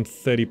around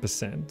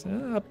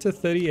 30%. Up to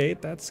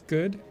 38, that's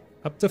good.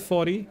 Up to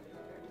 40.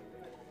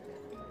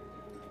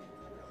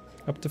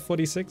 Up to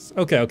 46.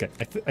 Okay, okay.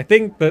 I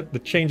think that the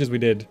changes we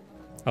did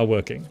are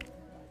working.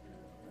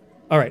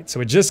 Alright, so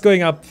we're just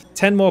going up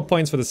 10 more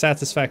points for the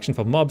satisfaction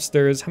for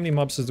mobsters. How many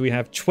mobsters do we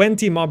have?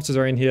 20 mobsters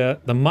are in here.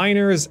 The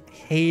miners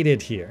hate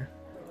it here.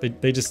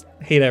 They just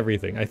hate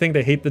everything. I think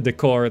they hate the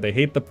decor, they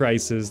hate the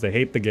prices, they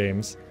hate the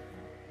games.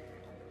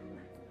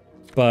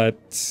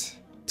 But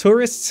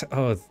tourists...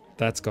 Oh,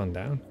 that's gone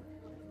down.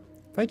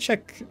 If I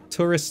check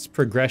tourists'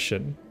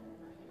 progression...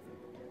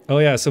 Oh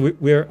yeah, so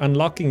we're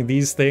unlocking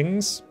these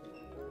things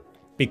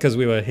because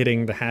we were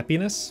hitting the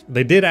happiness.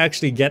 They did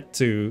actually get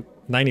to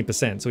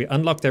 90%, so we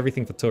unlocked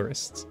everything for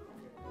tourists.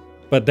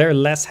 But they're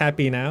less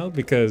happy now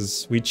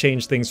because we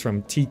changed things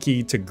from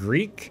Tiki to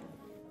Greek.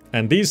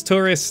 And these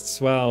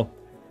tourists, well,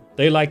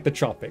 they like the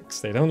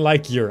tropics. They don't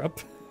like Europe.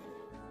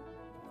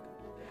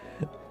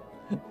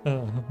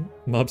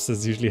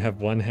 Mobsters usually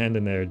have one hand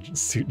in their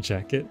suit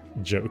jacket.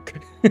 Joke.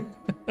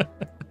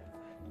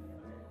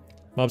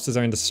 Mobsters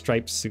are in the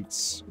striped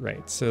suits.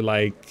 Right, so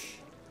like...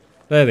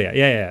 There they are.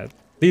 Yeah.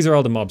 These are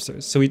all the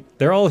mobsters. So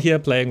they're all here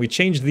playing. We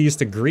changed these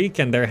to Greek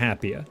and they're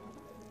happier.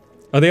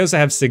 Oh, they also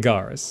have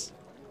cigars.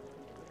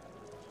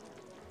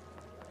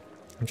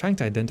 I'm trying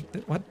to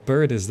identify... What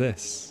bird is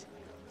this?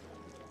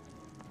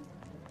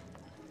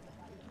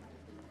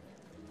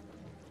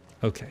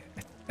 Okay.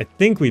 I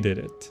think we did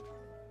it.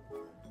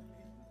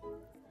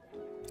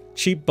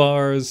 Cheap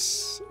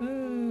bars.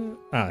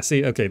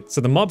 See, okay. So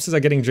the mobsters are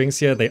getting drinks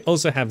here. They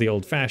also have the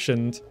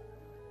old-fashioned.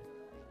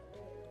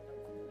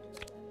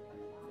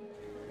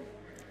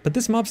 But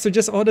this mobster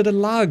just ordered a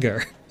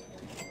lager.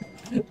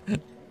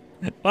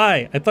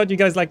 Why? I thought you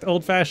guys liked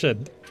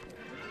old-fashioned.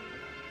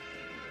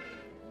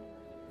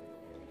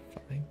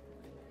 Fine.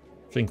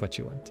 Drink what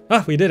you want.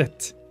 Ah, we did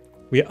it.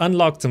 We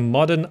unlocked a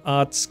modern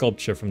art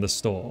sculpture from the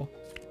store.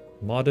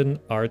 Modern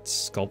art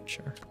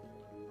sculpture.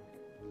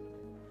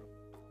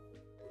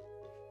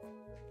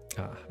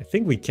 I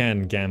think we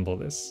can gamble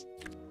this.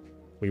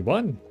 We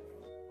won.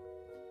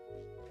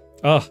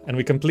 Oh, and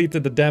we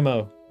completed the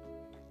demo.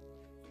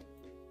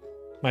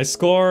 My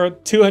score,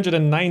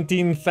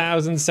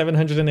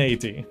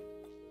 219,780.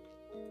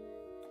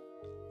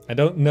 I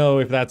don't know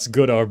if that's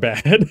good or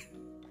bad.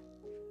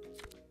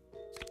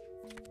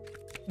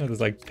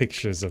 There's like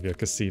pictures of your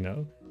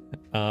casino.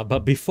 But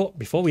before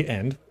we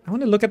end, I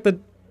want to look at the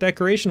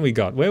decoration we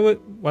got.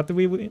 What did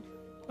we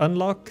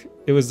unlock?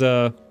 It was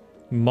a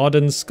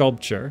modern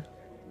sculpture.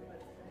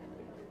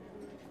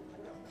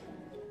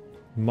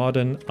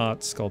 Modern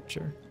art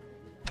sculpture.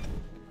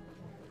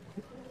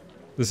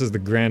 This is the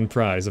grand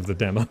prize of the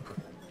demo.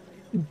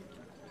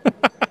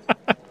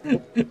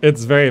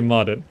 It's very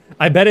modern.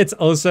 I bet it's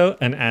also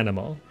an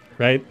animal,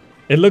 right?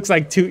 It looks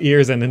like 2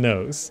 ears and a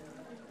nose.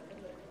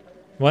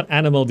 What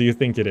animal do you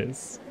think it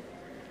is?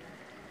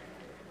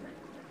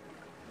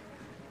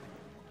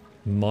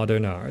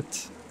 Modern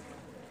art.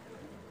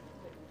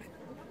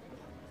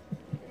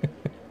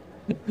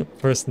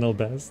 Personal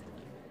best.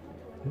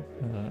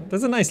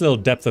 There's a nice little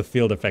depth of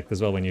field effect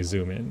as well when you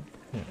zoom in.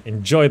 Yeah,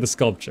 enjoy the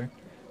sculpture.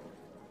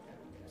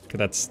 Look at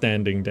that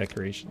standing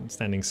decoration,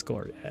 standing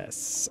score.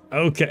 Yes.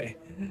 Okay.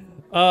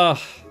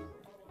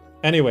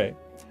 Anyway,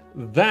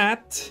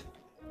 that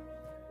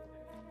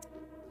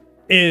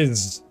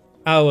is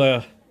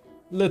our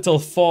little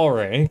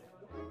foray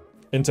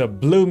into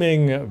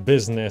blooming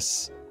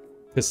business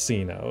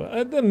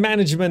casino. The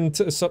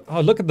management,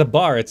 oh, look at the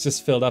bar, it's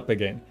just filled up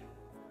again.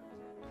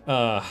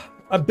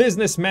 A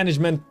business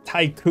management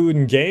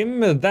tycoon game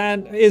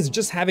that is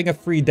just having a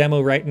free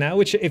demo right now,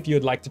 which if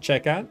you'd like to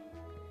check out.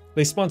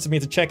 They sponsored me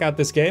to check out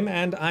this game,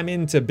 and I'm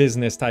into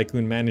business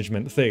tycoon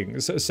management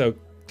things. So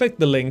click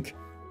the link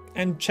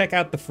and check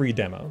out the free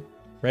demo,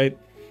 right?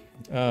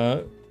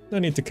 No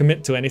need to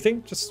commit to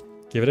anything, just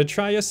give it a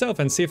try yourself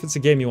and see if it's a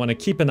game you want to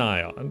keep an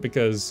eye on,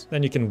 because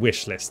then you can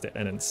wishlist it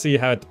and then see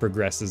how it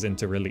progresses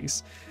into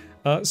release.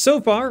 So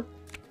far,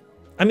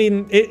 I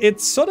mean, it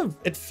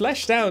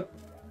fleshed out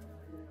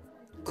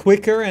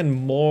quicker and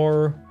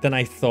more than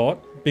I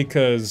thought,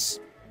 because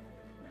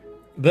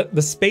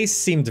the space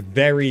seemed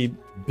very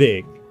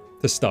big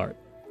to start,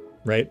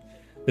 right?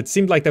 It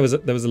seemed like there was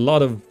a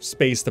lot of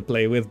space to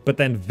play with, but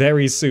then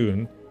very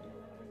soon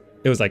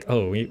it was like,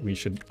 oh, we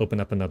should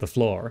open up another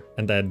floor,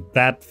 and then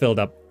that filled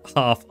up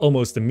half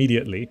almost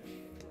immediately.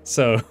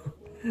 So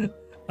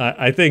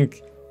I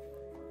think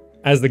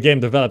as the game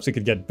develops, we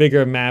could get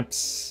bigger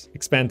maps,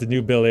 expand to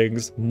new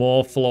buildings,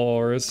 more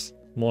floors,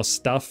 more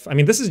stuff. I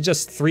mean, this is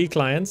just 3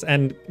 clients,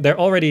 and they're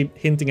already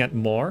hinting at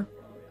more,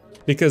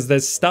 because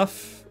there's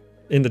stuff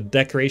in the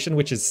decoration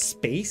which is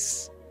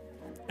space,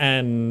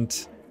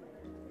 and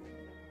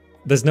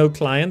there's no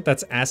client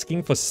that's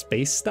asking for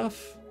space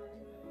stuff.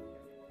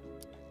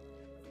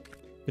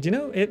 But you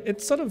know,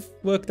 it sort of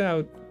worked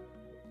out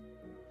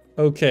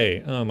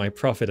okay. Oh, my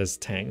profit has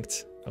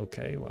tanked.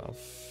 Okay, well,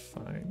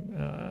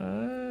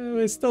 fine.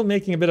 We're still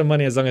making a bit of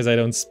money as long as I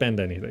don't spend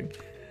anything.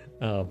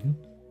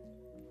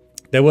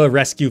 There were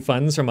rescue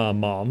funds from our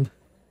mom,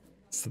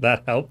 so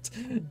that helped.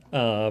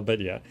 But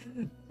yeah,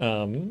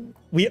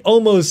 we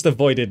almost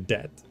avoided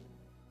debt.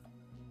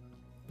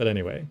 But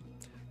anyway,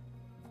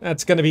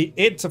 that's going to be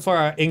it for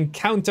our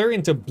encounter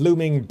into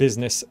Blooming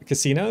Business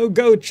Casino.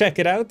 Go check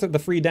it out, the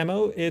free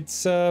demo.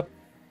 It's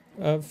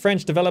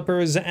French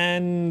developers,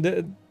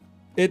 and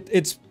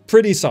it's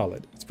pretty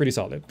solid. It's pretty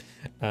solid.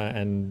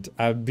 And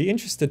I'd be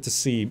interested to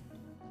see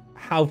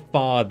how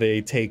far they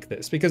take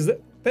this, because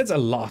there's a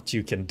lot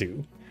you can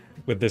do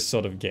with this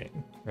sort of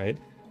game, right?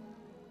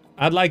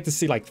 I'd like to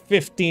see like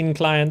 15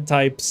 client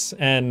types,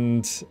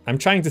 and I'm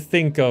trying to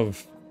think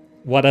of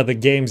what other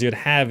games you'd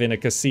have in a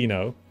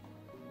casino.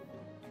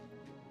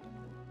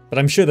 But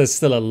I'm sure there's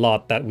still a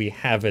lot that we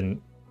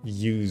haven't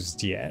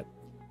used yet.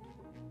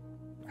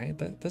 Right?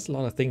 There's a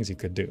lot of things you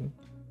could do.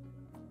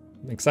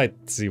 I'm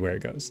excited to see where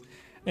it goes.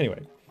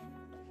 Anyway,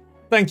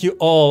 thank you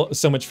all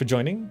so much for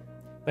joining.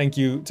 Thank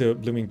you to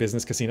Blooming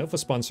Business Casino for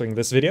sponsoring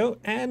this video,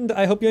 and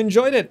I hope you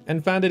enjoyed it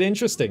and found it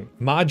interesting.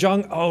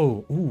 Mahjong,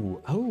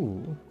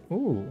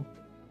 ooh.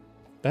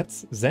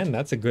 That's Zen,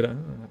 that's a good...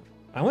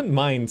 I wouldn't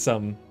mind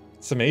some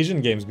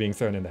Asian games being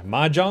thrown in there.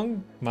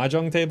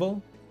 Mahjong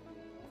table.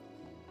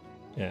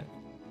 Yeah,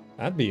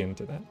 I'd be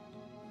into that.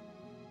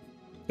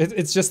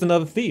 It's just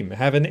another theme.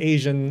 Have an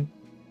Asian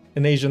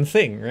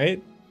thing,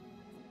 right?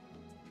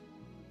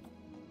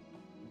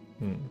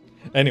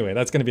 Anyway,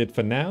 that's going to be it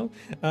for now.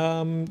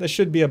 There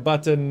should be a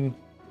button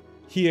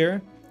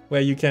here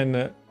where you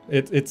can...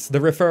 it's the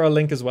referral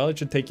link as well. It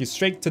should take you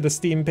straight to the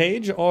Steam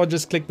page, or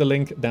just click the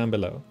link down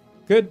below.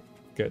 Good?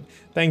 Good.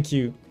 Thank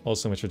you all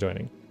so much for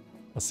joining.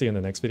 I'll see you in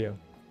the next video.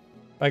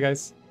 Bye,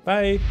 guys.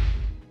 Bye!